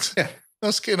 It's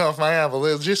no skin off my apple.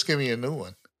 They'll just give me a new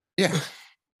one. Yeah.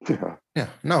 Yeah.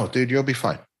 No, dude, you'll be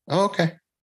fine. Oh, okay.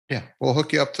 Yeah, we'll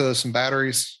hook you up to some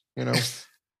batteries.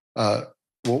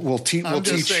 We'll teach. I'm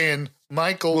just saying,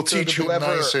 Michael will teach whoever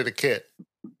nicer to Kit.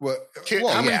 Kit,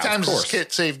 how many times has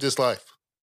Kit saved his life?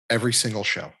 Every single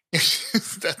show.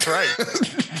 That's right.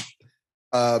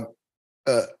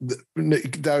 That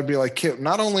would be like, Kit,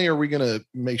 not only are we going to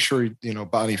make sure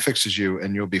Bonnie fixes you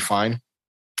and you'll be fine,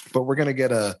 but we're going to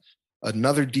get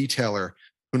another detailer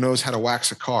who knows how to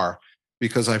wax a car,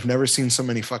 because I've never seen so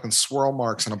many fucking swirl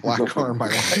marks on a black car in my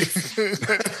life.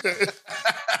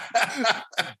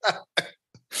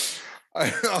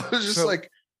 I was just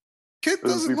like, Kid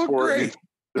doesn't look great.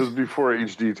 It was before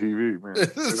HDTV, man. They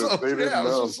didn't I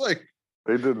was know. just like,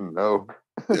 They didn't know.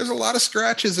 there's a lot of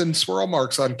scratches and swirl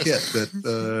marks on Kit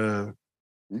that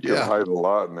You could hide a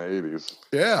lot in the 80s.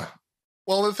 yeah.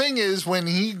 Well, the thing is, when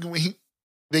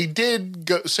they did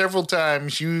go several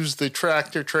times use the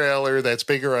tractor trailer that's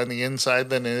bigger on the inside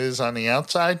than it is on the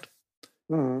outside.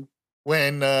 Mm-hmm.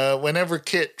 Whenever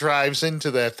Kit drives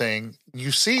into that thing,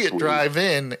 you see it drive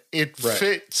in. It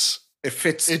fits. It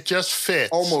fits. It just fits.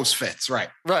 Almost fits. Right.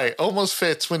 Right. Almost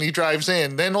fits when he drives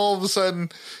in. Then all of a sudden,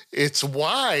 it's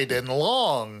wide and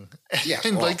long. Yeah.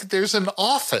 And like there's an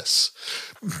office.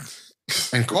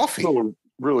 And coffee. Still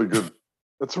really good.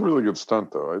 That's a really good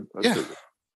stunt, though. I dig it.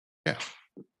 Yeah.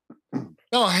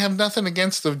 No, I have nothing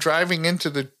against the driving into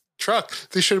the truck.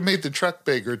 They should have made the truck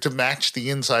bigger to match the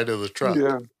inside of the truck.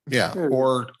 Yeah.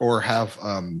 Or have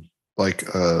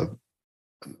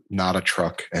not a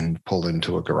truck and pull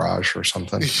into a garage or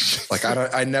something. Like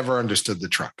I never understood the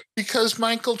truck. Because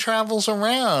Michael travels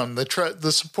around.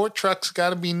 The support truck's got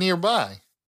to be nearby.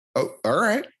 Oh, all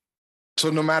right.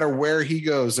 So no matter where he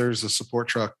goes, there's a support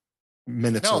truck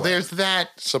minutes away. There's that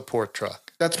support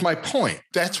truck. That's my point.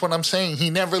 That's what I'm saying. He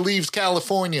never leaves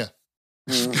California.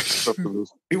 He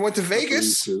went to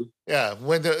Vegas. Yeah,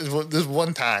 this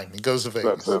one time he goes to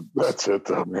Vegas. That's it,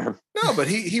 though, man. No, but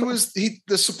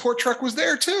the support truck was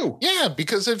there too. Yeah,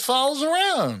 because it follows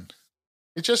around.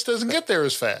 It just doesn't get there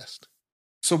as fast.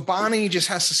 So Bonnie just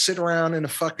has to sit around in a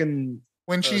fucking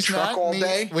when she's truck not all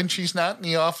day. When she's not in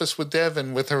the office with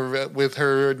Devin with her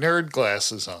nerd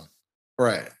glasses on.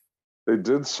 Right. They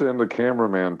did send a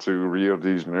cameraman to Rio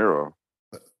de Janeiro.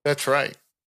 That's right.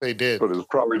 They did. But it was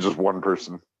probably just one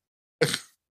person.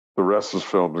 The rest was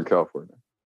filmed in California.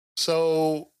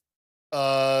 So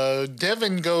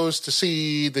Devin goes to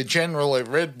see the general at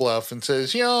Red Bluff and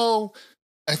says,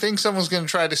 I think someone's going to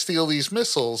try to steal these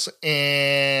missiles.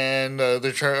 And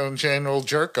the general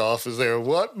jerk-off is there.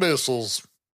 What missiles?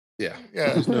 Yeah.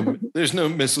 There's no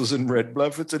missiles in Red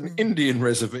Bluff. It's an Indian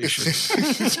reservation.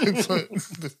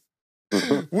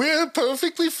 We're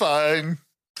perfectly fine.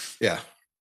 Yeah.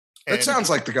 It sounds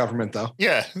like the government, though.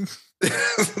 Yeah.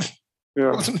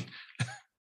 Yeah.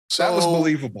 That was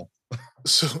believable.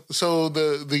 So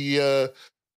the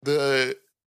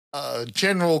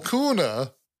General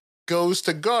Kuna goes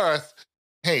to Garth.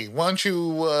 Hey, why don't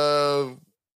you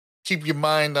keep your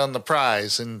mind on the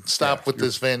prize and stop with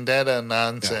this vendetta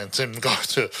nonsense? Yeah. And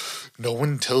Garth, no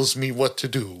one tells me what to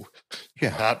do.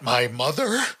 Yeah. Not my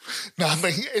mother. Not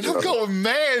my. And I'm going,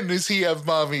 man, does he have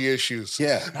mommy issues?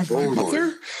 Yeah. Not my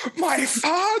mother. My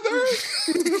father.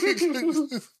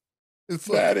 It's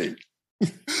Daddy.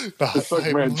 It's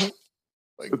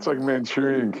like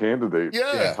Manchurian Candidate.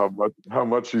 Yeah. How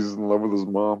much he's in love with his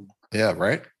mom. Yeah.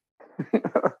 Right.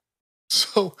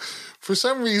 So, for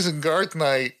some reason, Garth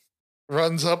Knight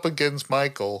runs up against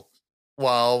Michael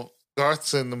while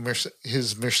Garth's in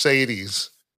his Mercedes.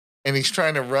 And he's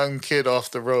trying to run Kit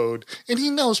off the road. And he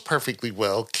knows perfectly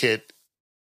well Kit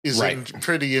is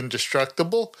pretty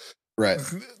indestructible. Right.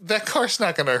 That car's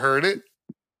not going to hurt it.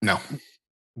 No.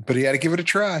 But he had to give it a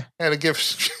try.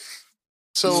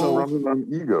 So running on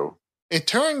ego. It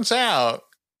turns out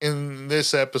in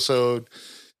this episode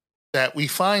that we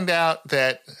find out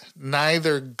that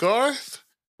neither Garth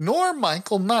nor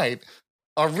Michael Knight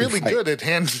are really good at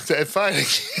fighting.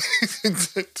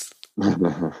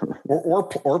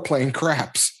 or playing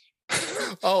craps.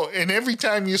 Oh, and every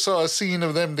time you saw a scene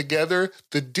of them together,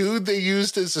 the dude they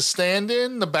used as a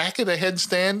stand-in, the back of the head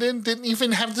stand-in, didn't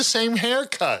even have the same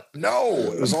haircut. No,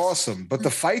 it was awesome. But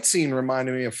the fight scene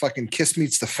reminded me of fucking Kiss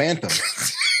Meets the Phantom.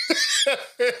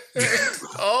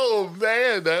 Oh,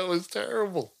 man, that was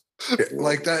terrible.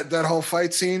 Like that whole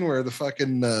fight scene where the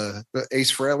fucking the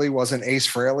Ace Frehley wasn't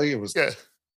Ace Frehley. It was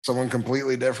someone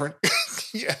completely different.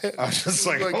 Yeah, I was just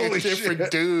like holy a different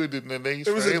shit. Dude in an Ace.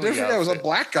 It was Frehley it was a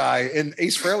black guy in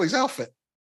Ace Frehley's outfit.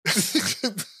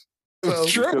 It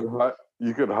was true.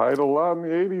 You could hide a lot in the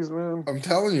 80s, man. I'm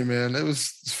telling you, man. It was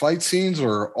fight scenes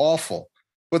were awful.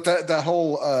 But the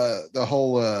whole I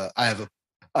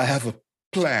have a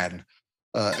plan.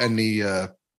 And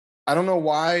the I don't know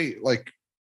why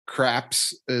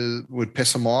craps would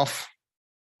piss him off.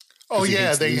 Oh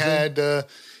yeah, he had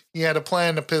a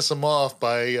plan to piss him off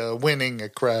by winning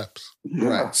at craps. Yeah.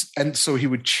 Right. And so he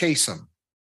would chase him,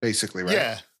 basically, right?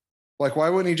 Yeah. Like, why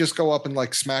wouldn't he just go up and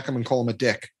smack him and call him a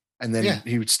dick? And then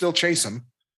he would still chase him.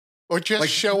 Or just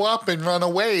show up and run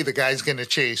away. The guy's going to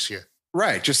chase you.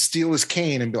 Right. Just steal his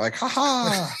cane and be like, ha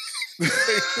ha.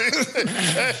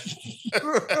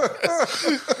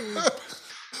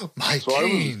 My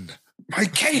cane. My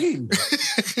cane.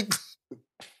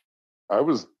 I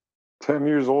was 10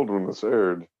 years old when this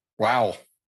aired. Wow.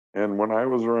 And when I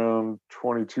was around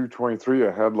 22, 23,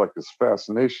 I had like this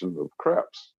fascination with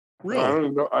craps.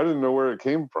 Really? I didn't know where it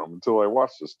came from until I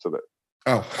watched this today.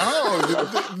 Oh.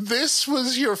 This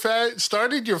was your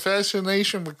started your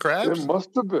fascination with craps? It must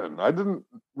have been. I didn't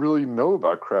really know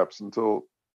about craps until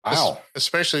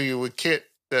especially with Kit,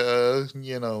 putting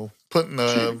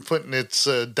its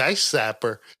dice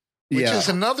zapper, which is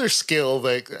another skill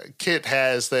that Kit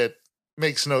has that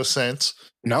makes no sense.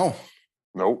 No.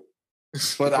 Nope.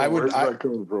 But where's that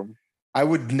coming from? I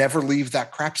would never leave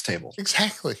that craps table.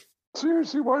 Exactly.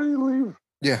 Seriously, why do you leave?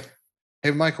 Yeah.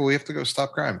 Hey, Michael, we have to go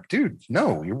stop crime. Dude,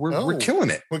 no, we're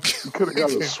killing it. You could have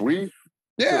got a suite.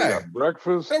 Yeah. Got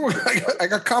breakfast. I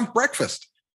got comp breakfast.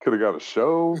 Could have got a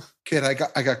show. Kid, I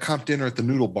got comp dinner at the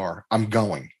noodle bar. I'm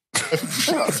going.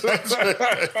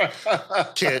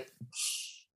 Kid,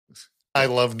 I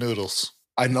love noodles.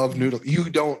 I love noodles. You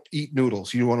don't eat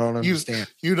noodles. You don't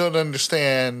understand. You don't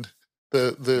understand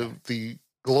the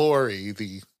glory,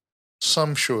 the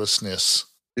sumptuousness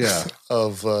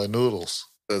of noodles.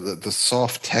 The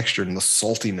soft texture and the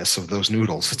saltiness of those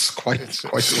noodles. It's quite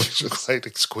delicious. Quite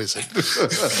exquisite.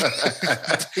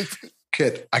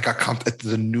 Kid, I got comp at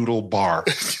the noodle bar.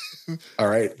 All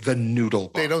right, the noodle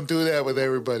bar. They don't do that with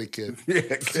everybody, Kid.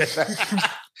 Yeah, Kid.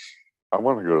 I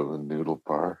want to go to the noodle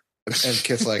bar. And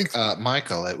Kid's like,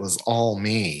 Michael, it was all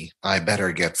me. I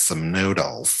better get some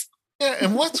noodles. Yeah,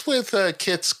 and what's with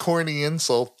Kit's corny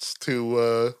insults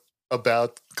to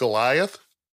about Goliath?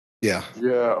 Yeah.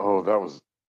 Yeah. Oh, that was.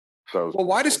 Well,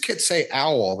 why does Kit say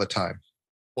 "ow" all the time?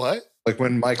 What? Like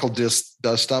when Michael does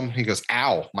something, he goes,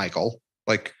 "Ow, Michael."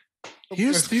 Like he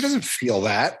doesn't feel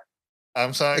that.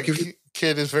 I'm sorry, like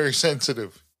Kid is very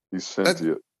sensitive. He's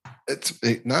sentient.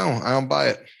 No, I don't buy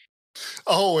it.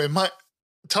 Oh, and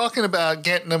talking about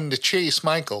getting him to chase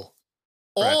Michael.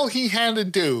 All he had to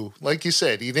do, like you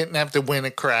said, he didn't have to win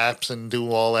at craps and do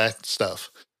all that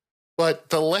stuff.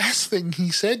 But the last thing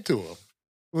he said to him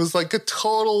was like a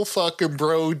total fucking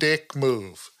bro dick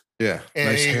move. Yeah,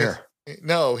 and nice hair.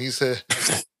 No, he said,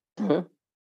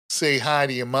 say hi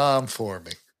to your mom for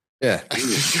me. Yeah.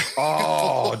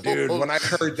 Oh, dude, when I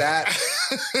heard that,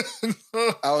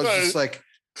 I was just like,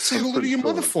 say hello to your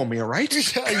mother for me, all right?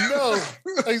 Yeah, I know.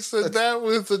 I said that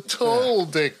was a total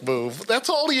dick move. That's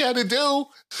all he had to do.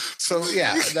 So,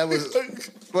 yeah, that was,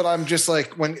 but I'm just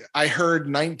like, when I heard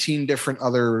 19 different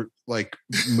other like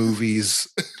movie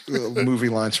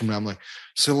lines from now, I'm like,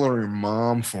 say hello to your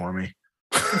mom for me.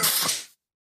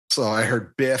 So I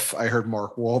heard Biff, I heard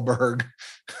Mark Wahlberg.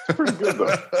 Pretty good,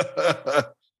 though.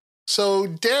 So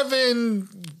Devin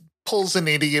pulls an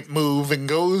idiot move and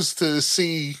goes to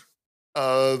see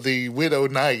the Widow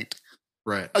Knight.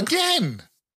 Right. Again.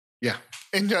 Yeah.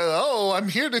 And, I'm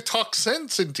here to talk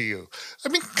sense into you. I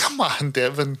mean, come on,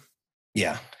 Devin.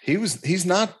 Yeah. He's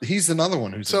another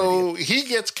one who's so he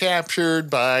gets captured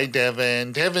by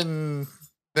Devin. Devin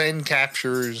then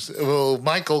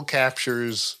Michael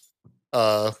captures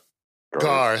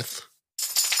Garth.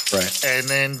 Right. And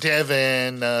then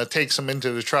Devin takes him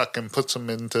into the truck and puts him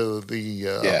into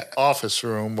the office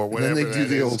room or whatever. And then they do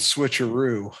the old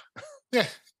switcheroo. Yeah.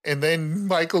 And then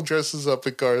Michael dresses up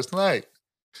at Garth Knight.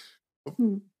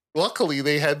 Luckily,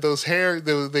 they had those mustache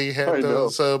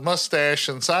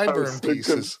and sideburn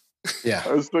pieces. Yeah.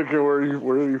 I was thinking, where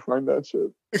do you find that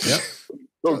shit? Yep.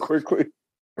 So quickly.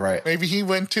 Right. Maybe he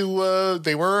went to,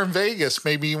 they were in Vegas.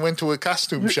 Maybe he went to a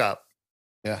costume shop.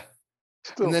 Yeah.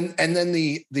 Still. And then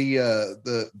the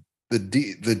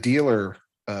dealer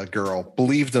girl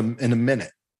believed him in a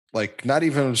minute. Like, not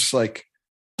even just like,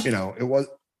 it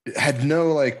had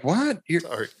no like, what?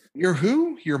 You're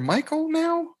who? You're Michael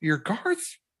now? You're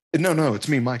Garth? No, it's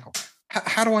me, Michael.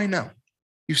 How do I know?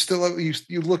 You still you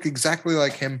look exactly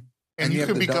like him. And you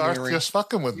could be Garth just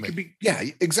fucking with me. Yeah,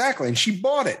 exactly. And she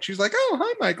bought it. She's like, oh,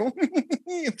 hi, Michael.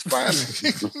 It's fun.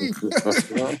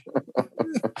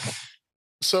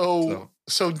 So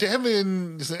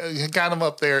Devin got him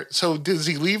up there. So does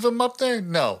he leave him up there?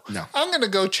 No. I'm going to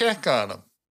go check on him.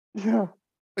 Yeah.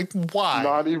 Like, why?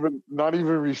 Not even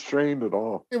restrained at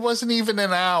all. It wasn't even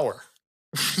an hour.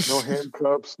 No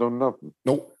handcuffs, no nothing.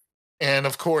 Nope. And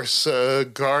of course,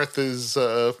 Garth is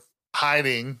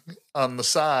hiding on the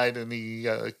side, and he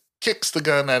kicks the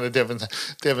gun out of Devin's.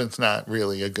 Devin's not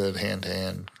really a good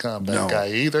hand-to-hand combat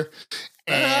guy either.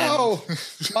 Oh,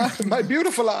 my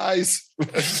beautiful eyes.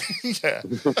 Yeah.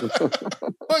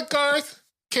 But Garth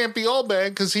can't be all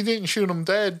bad because he didn't shoot him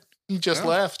dead. He just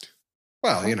left.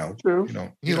 Well, he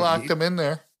locked him in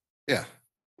there. Yeah.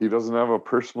 He doesn't have a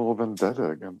personal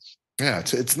vendetta against. Yeah,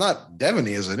 it's not Devin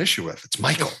he has an issue with. It's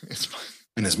Michael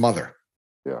and his mother.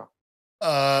 Yeah.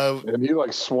 And he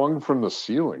like swung from the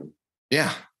ceiling.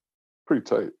 Yeah. Pretty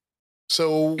tight.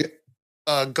 So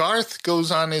Garth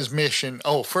goes on his mission.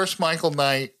 Oh, first Michael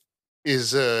Knight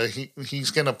is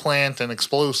he's going to plant an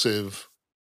explosive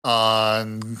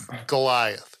on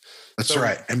Goliath. That's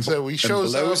right. And so he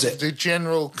shows up to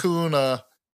General Kuna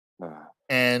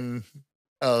and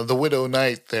the Widow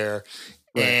Knight there.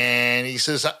 Right. And he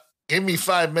says, give me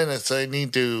 5 minutes. I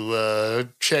need to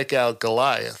check out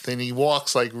Goliath. And he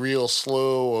walks like real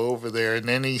slow over there. And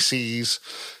then he sees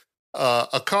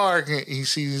a car. He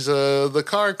sees the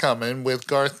car coming with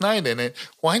Garth Knight in it.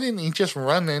 Why didn't he just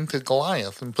run into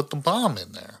Goliath and put the bomb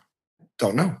in there?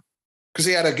 Don't know. Because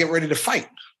he had to get ready to fight.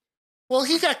 Well,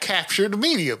 he got captured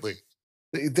immediately.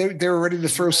 They were ready to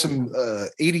throw some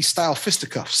 80s style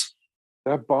fisticuffs.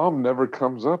 That bomb never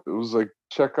comes up. It was like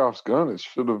Chekhov's gun. It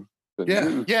should have been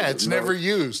used. Yeah, it's never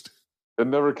used. It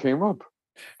never came up.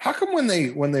 How come when they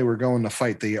were going to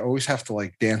fight, they always have to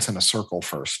like dance in a circle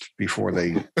first before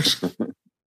they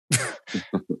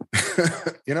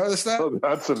you notice that? Oh,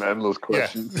 that's an endless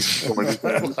question. Yeah. So many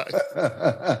things.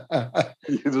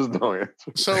 You just don't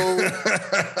answer. So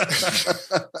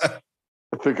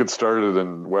I think it started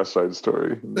in West Side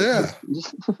Story. Yeah.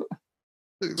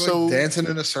 So dancing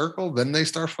in a circle, then they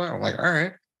start fighting. I'm like, all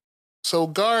right. So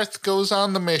Garth goes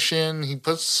on the mission. He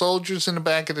puts soldiers in the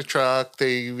back of the truck.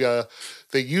 They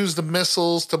use the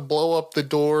missiles to blow up the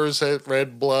doors at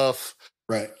Red Bluff.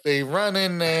 Right. They run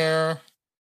in there.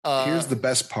 Here's the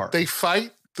best part. They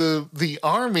fight the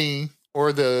Army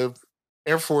or the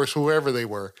Air Force, whoever they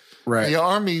were. Right. The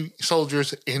Army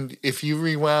soldiers, and if you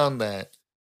rewound that.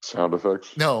 Sound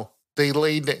effects? No. They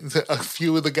laid a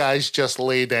few of the guys just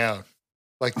lay down.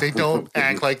 Like they don't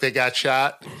act like they got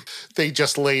shot. They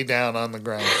just lay down on the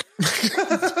ground.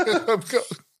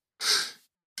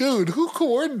 Dude, who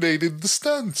coordinated the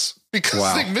stunts?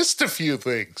 Because they missed a few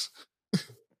things.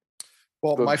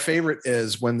 Well, my favorite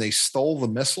is when they stole the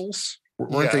missiles.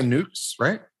 Weren't they nukes,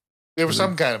 right? There were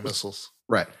some kind of missiles.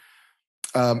 Right.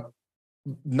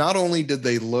 Not only did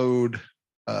they load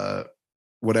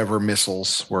whatever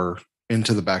missiles were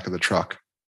into the back of the truck,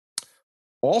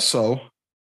 also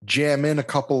jam in a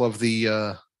couple of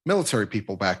the military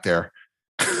people back there.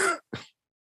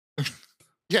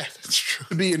 Yeah, that's true.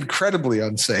 It'd be incredibly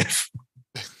unsafe.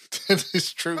 That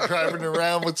is true. Driving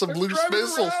around with some loose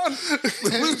missiles.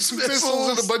 Loose missiles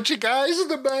and a bunch of guys in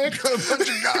the back. A bunch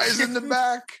of guys in the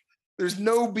back. There's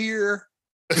no beer.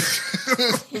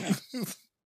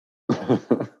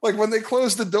 Like when they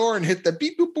closed the door and hit the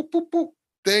beep, boop, boop, boop, boop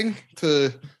thing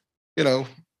to, the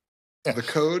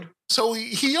code. So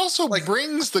he also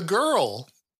brings the girl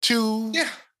to... Yeah.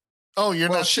 Oh, you're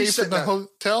not safe in the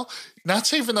hotel? Not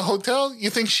safe in the hotel? You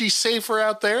think she's safer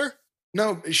out there?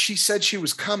 No, she said she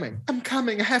was coming. I'm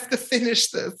coming. I have to finish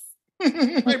this.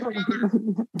 My brother.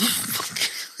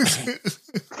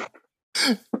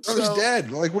 Brother's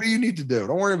dead. Like, what do you need to do?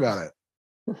 Don't worry about it.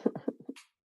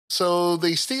 So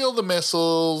they steal the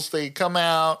missiles. They come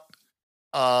out.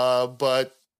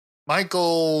 But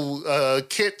Michael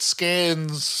Kit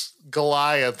scans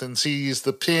Goliath and sees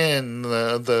the pin,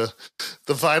 the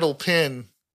vital pin.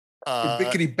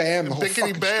 Bickety bam, the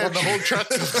whole truck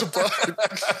comes apart.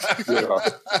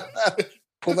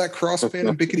 Pull that cross pin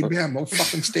and bickety bam, the whole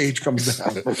fucking stage comes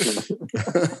down.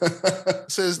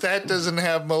 Says that doesn't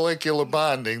have molecular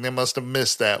bonding. They must have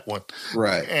missed that one.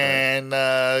 Right.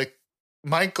 And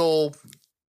Michael,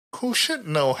 who should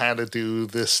know how to do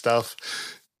this stuff,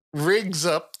 rigs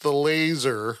up the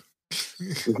laser.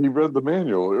 He read the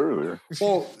manual earlier.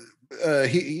 Well,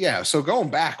 so going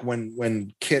back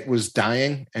when Kit was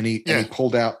dying and he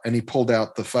pulled out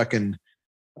the fucking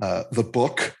the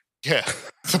book. Yeah.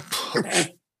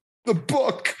 The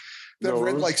book that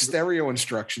read like stereo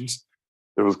instructions.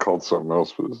 It was called something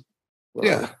else.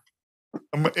 Yeah.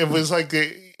 It was like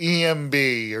the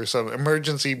EMB or something,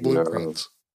 emergency blueprints.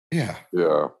 Yeah.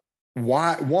 Yeah.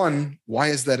 Why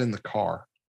is that in the car?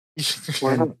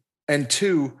 And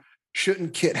two,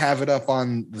 shouldn't Kit have it up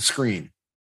on the screen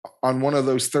on one of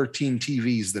those 13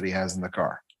 TVs that he has in the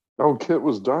car? Oh, Kit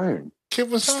was dying. Kit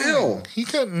was still. He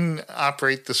couldn't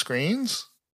operate the screens.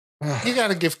 You got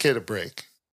to give Kit a break.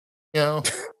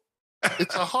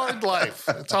 It's a hard life.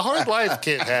 It's a hard life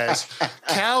Kit has,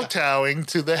 kowtowing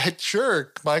to that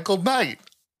jerk, Michael Knight.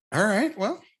 All right.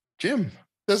 Well, Jim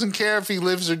doesn't care if he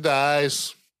lives or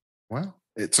dies. Well,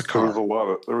 it's a car.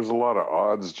 There was a lot of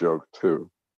odds joke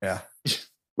too. Yeah.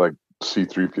 Like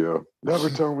C-3PO. Never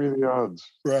tell me the odds.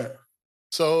 Right.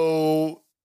 So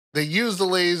they use the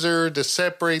laser to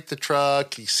separate the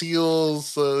truck. He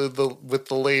seals with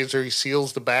the laser. He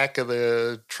seals the back of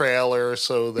the trailer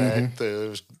so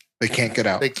that they can't get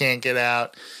out. They can't get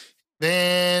out.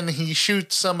 Then he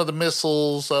shoots some of the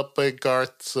missiles up at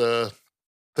Garth's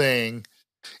thing.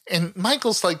 And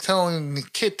Michael's like telling the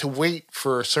kid to wait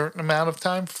for a certain amount of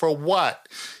time. For what?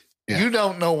 Yeah. You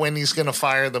don't know when he's going to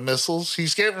fire the missiles.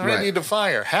 He's getting ready to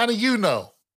fire. How do you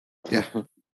know? Yeah.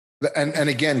 And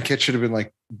again, Kit should have been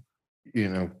like,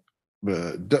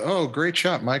 great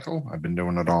shot, Michael. I've been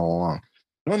doing it all along.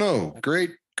 No,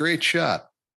 great shot.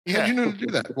 Yeah. How'd you know to do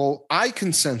that? Well, I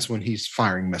can sense when he's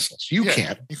firing missiles. You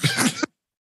can't.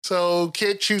 So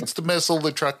Kit shoots the missile.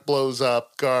 The truck blows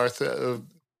up. Garth,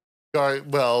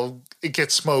 it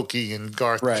gets smoky and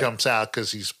Garth jumps out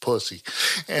because he's a pussy.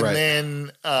 And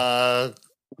then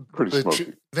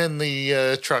then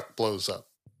the truck blows up.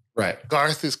 Right.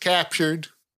 Garth is captured.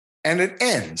 And it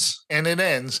ends.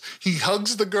 He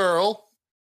hugs the girl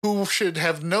who should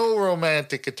have no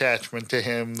romantic attachment to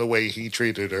him the way he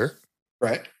treated her.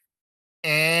 Right.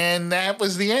 And that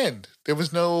was the end. There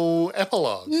was no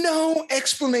epilogue. No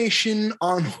explanation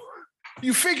on...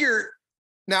 You figure...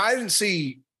 Now, I didn't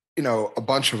see, a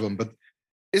bunch of them, but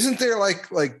isn't there like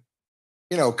kind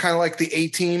of like the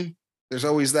A-Team? There's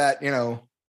always that, job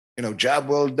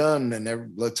well done,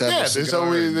 and let's have a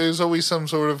cigar. There's always some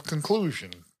sort of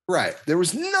conclusion. Right. There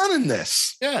was none in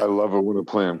this. Yeah. I love it when a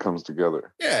plan comes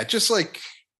together. Yeah, just like,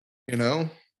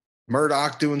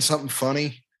 Murdoch doing something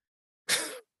funny.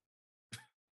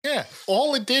 Yeah.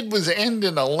 All it did was end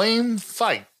in a lame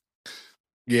fight.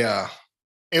 Yeah.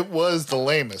 It was the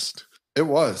lamest. It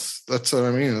was. That's what I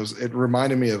mean. It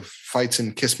reminded me of fights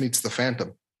in Kiss Meets the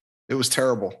Phantom. It was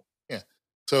terrible. Yeah.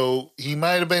 So he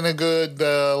might have been a good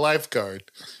lifeguard,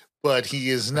 but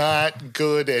he is not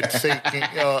good at faking,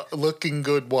 looking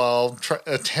good while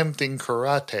attempting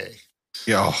karate.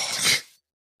 Yo.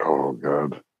 Oh,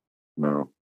 God. No.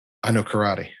 I know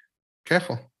karate.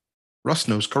 Careful. Russ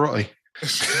knows karate.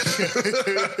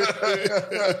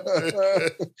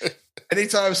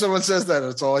 Anytime someone says that,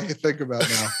 that's all I can think about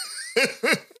now.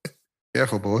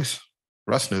 Careful, boys.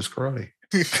 Russ knows karate.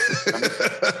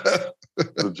 The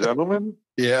gentleman?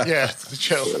 Yeah. Yeah, the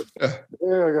gentleman.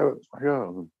 Yeah, I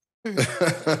got it.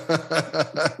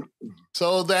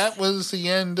 So that was the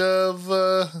end of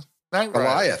Night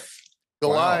Rider.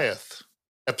 Goliath.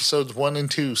 Wow. Episodes 1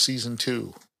 and 2, season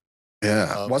 2.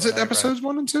 Yeah. Was it episodes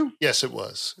 1 and 2? Yes, it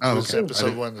was. It was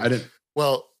episode 1. I didn't.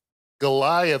 Well,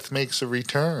 Goliath makes a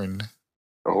return.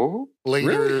 Oh?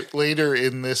 Later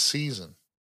in this season.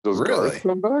 Does Garth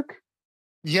come back?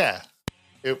 Yeah.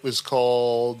 It was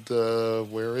called,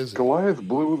 where is it? Goliath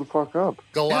blew the fuck up.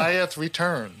 Goliath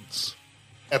Returns.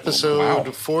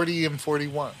 Episode 40 and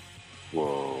 41.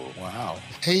 Whoa. Wow.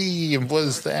 Hey,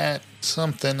 was that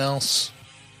something else?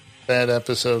 That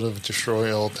episode of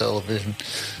Destroy All Television.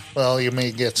 Well, you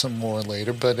may get some more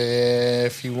later, but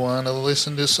if you want to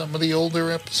listen to some of the older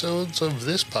episodes of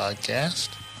this podcast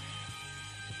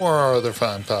or our other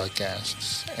fine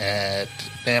podcasts at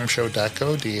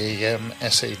damshow.co,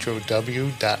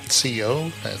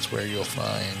 damshow.co. That's where you'll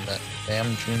find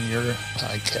Damn Junior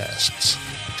podcasts.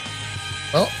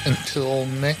 Well, until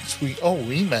next week.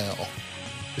 Oh, email.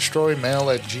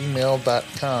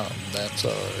 destroymail@gmail.com. That's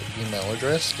our email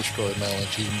address,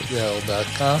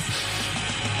 destroymail@gmail.com.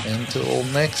 Until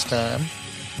next time,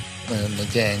 when the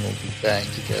gang will be back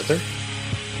together,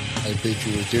 I bid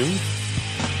you adieu.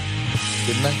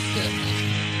 Good night, then.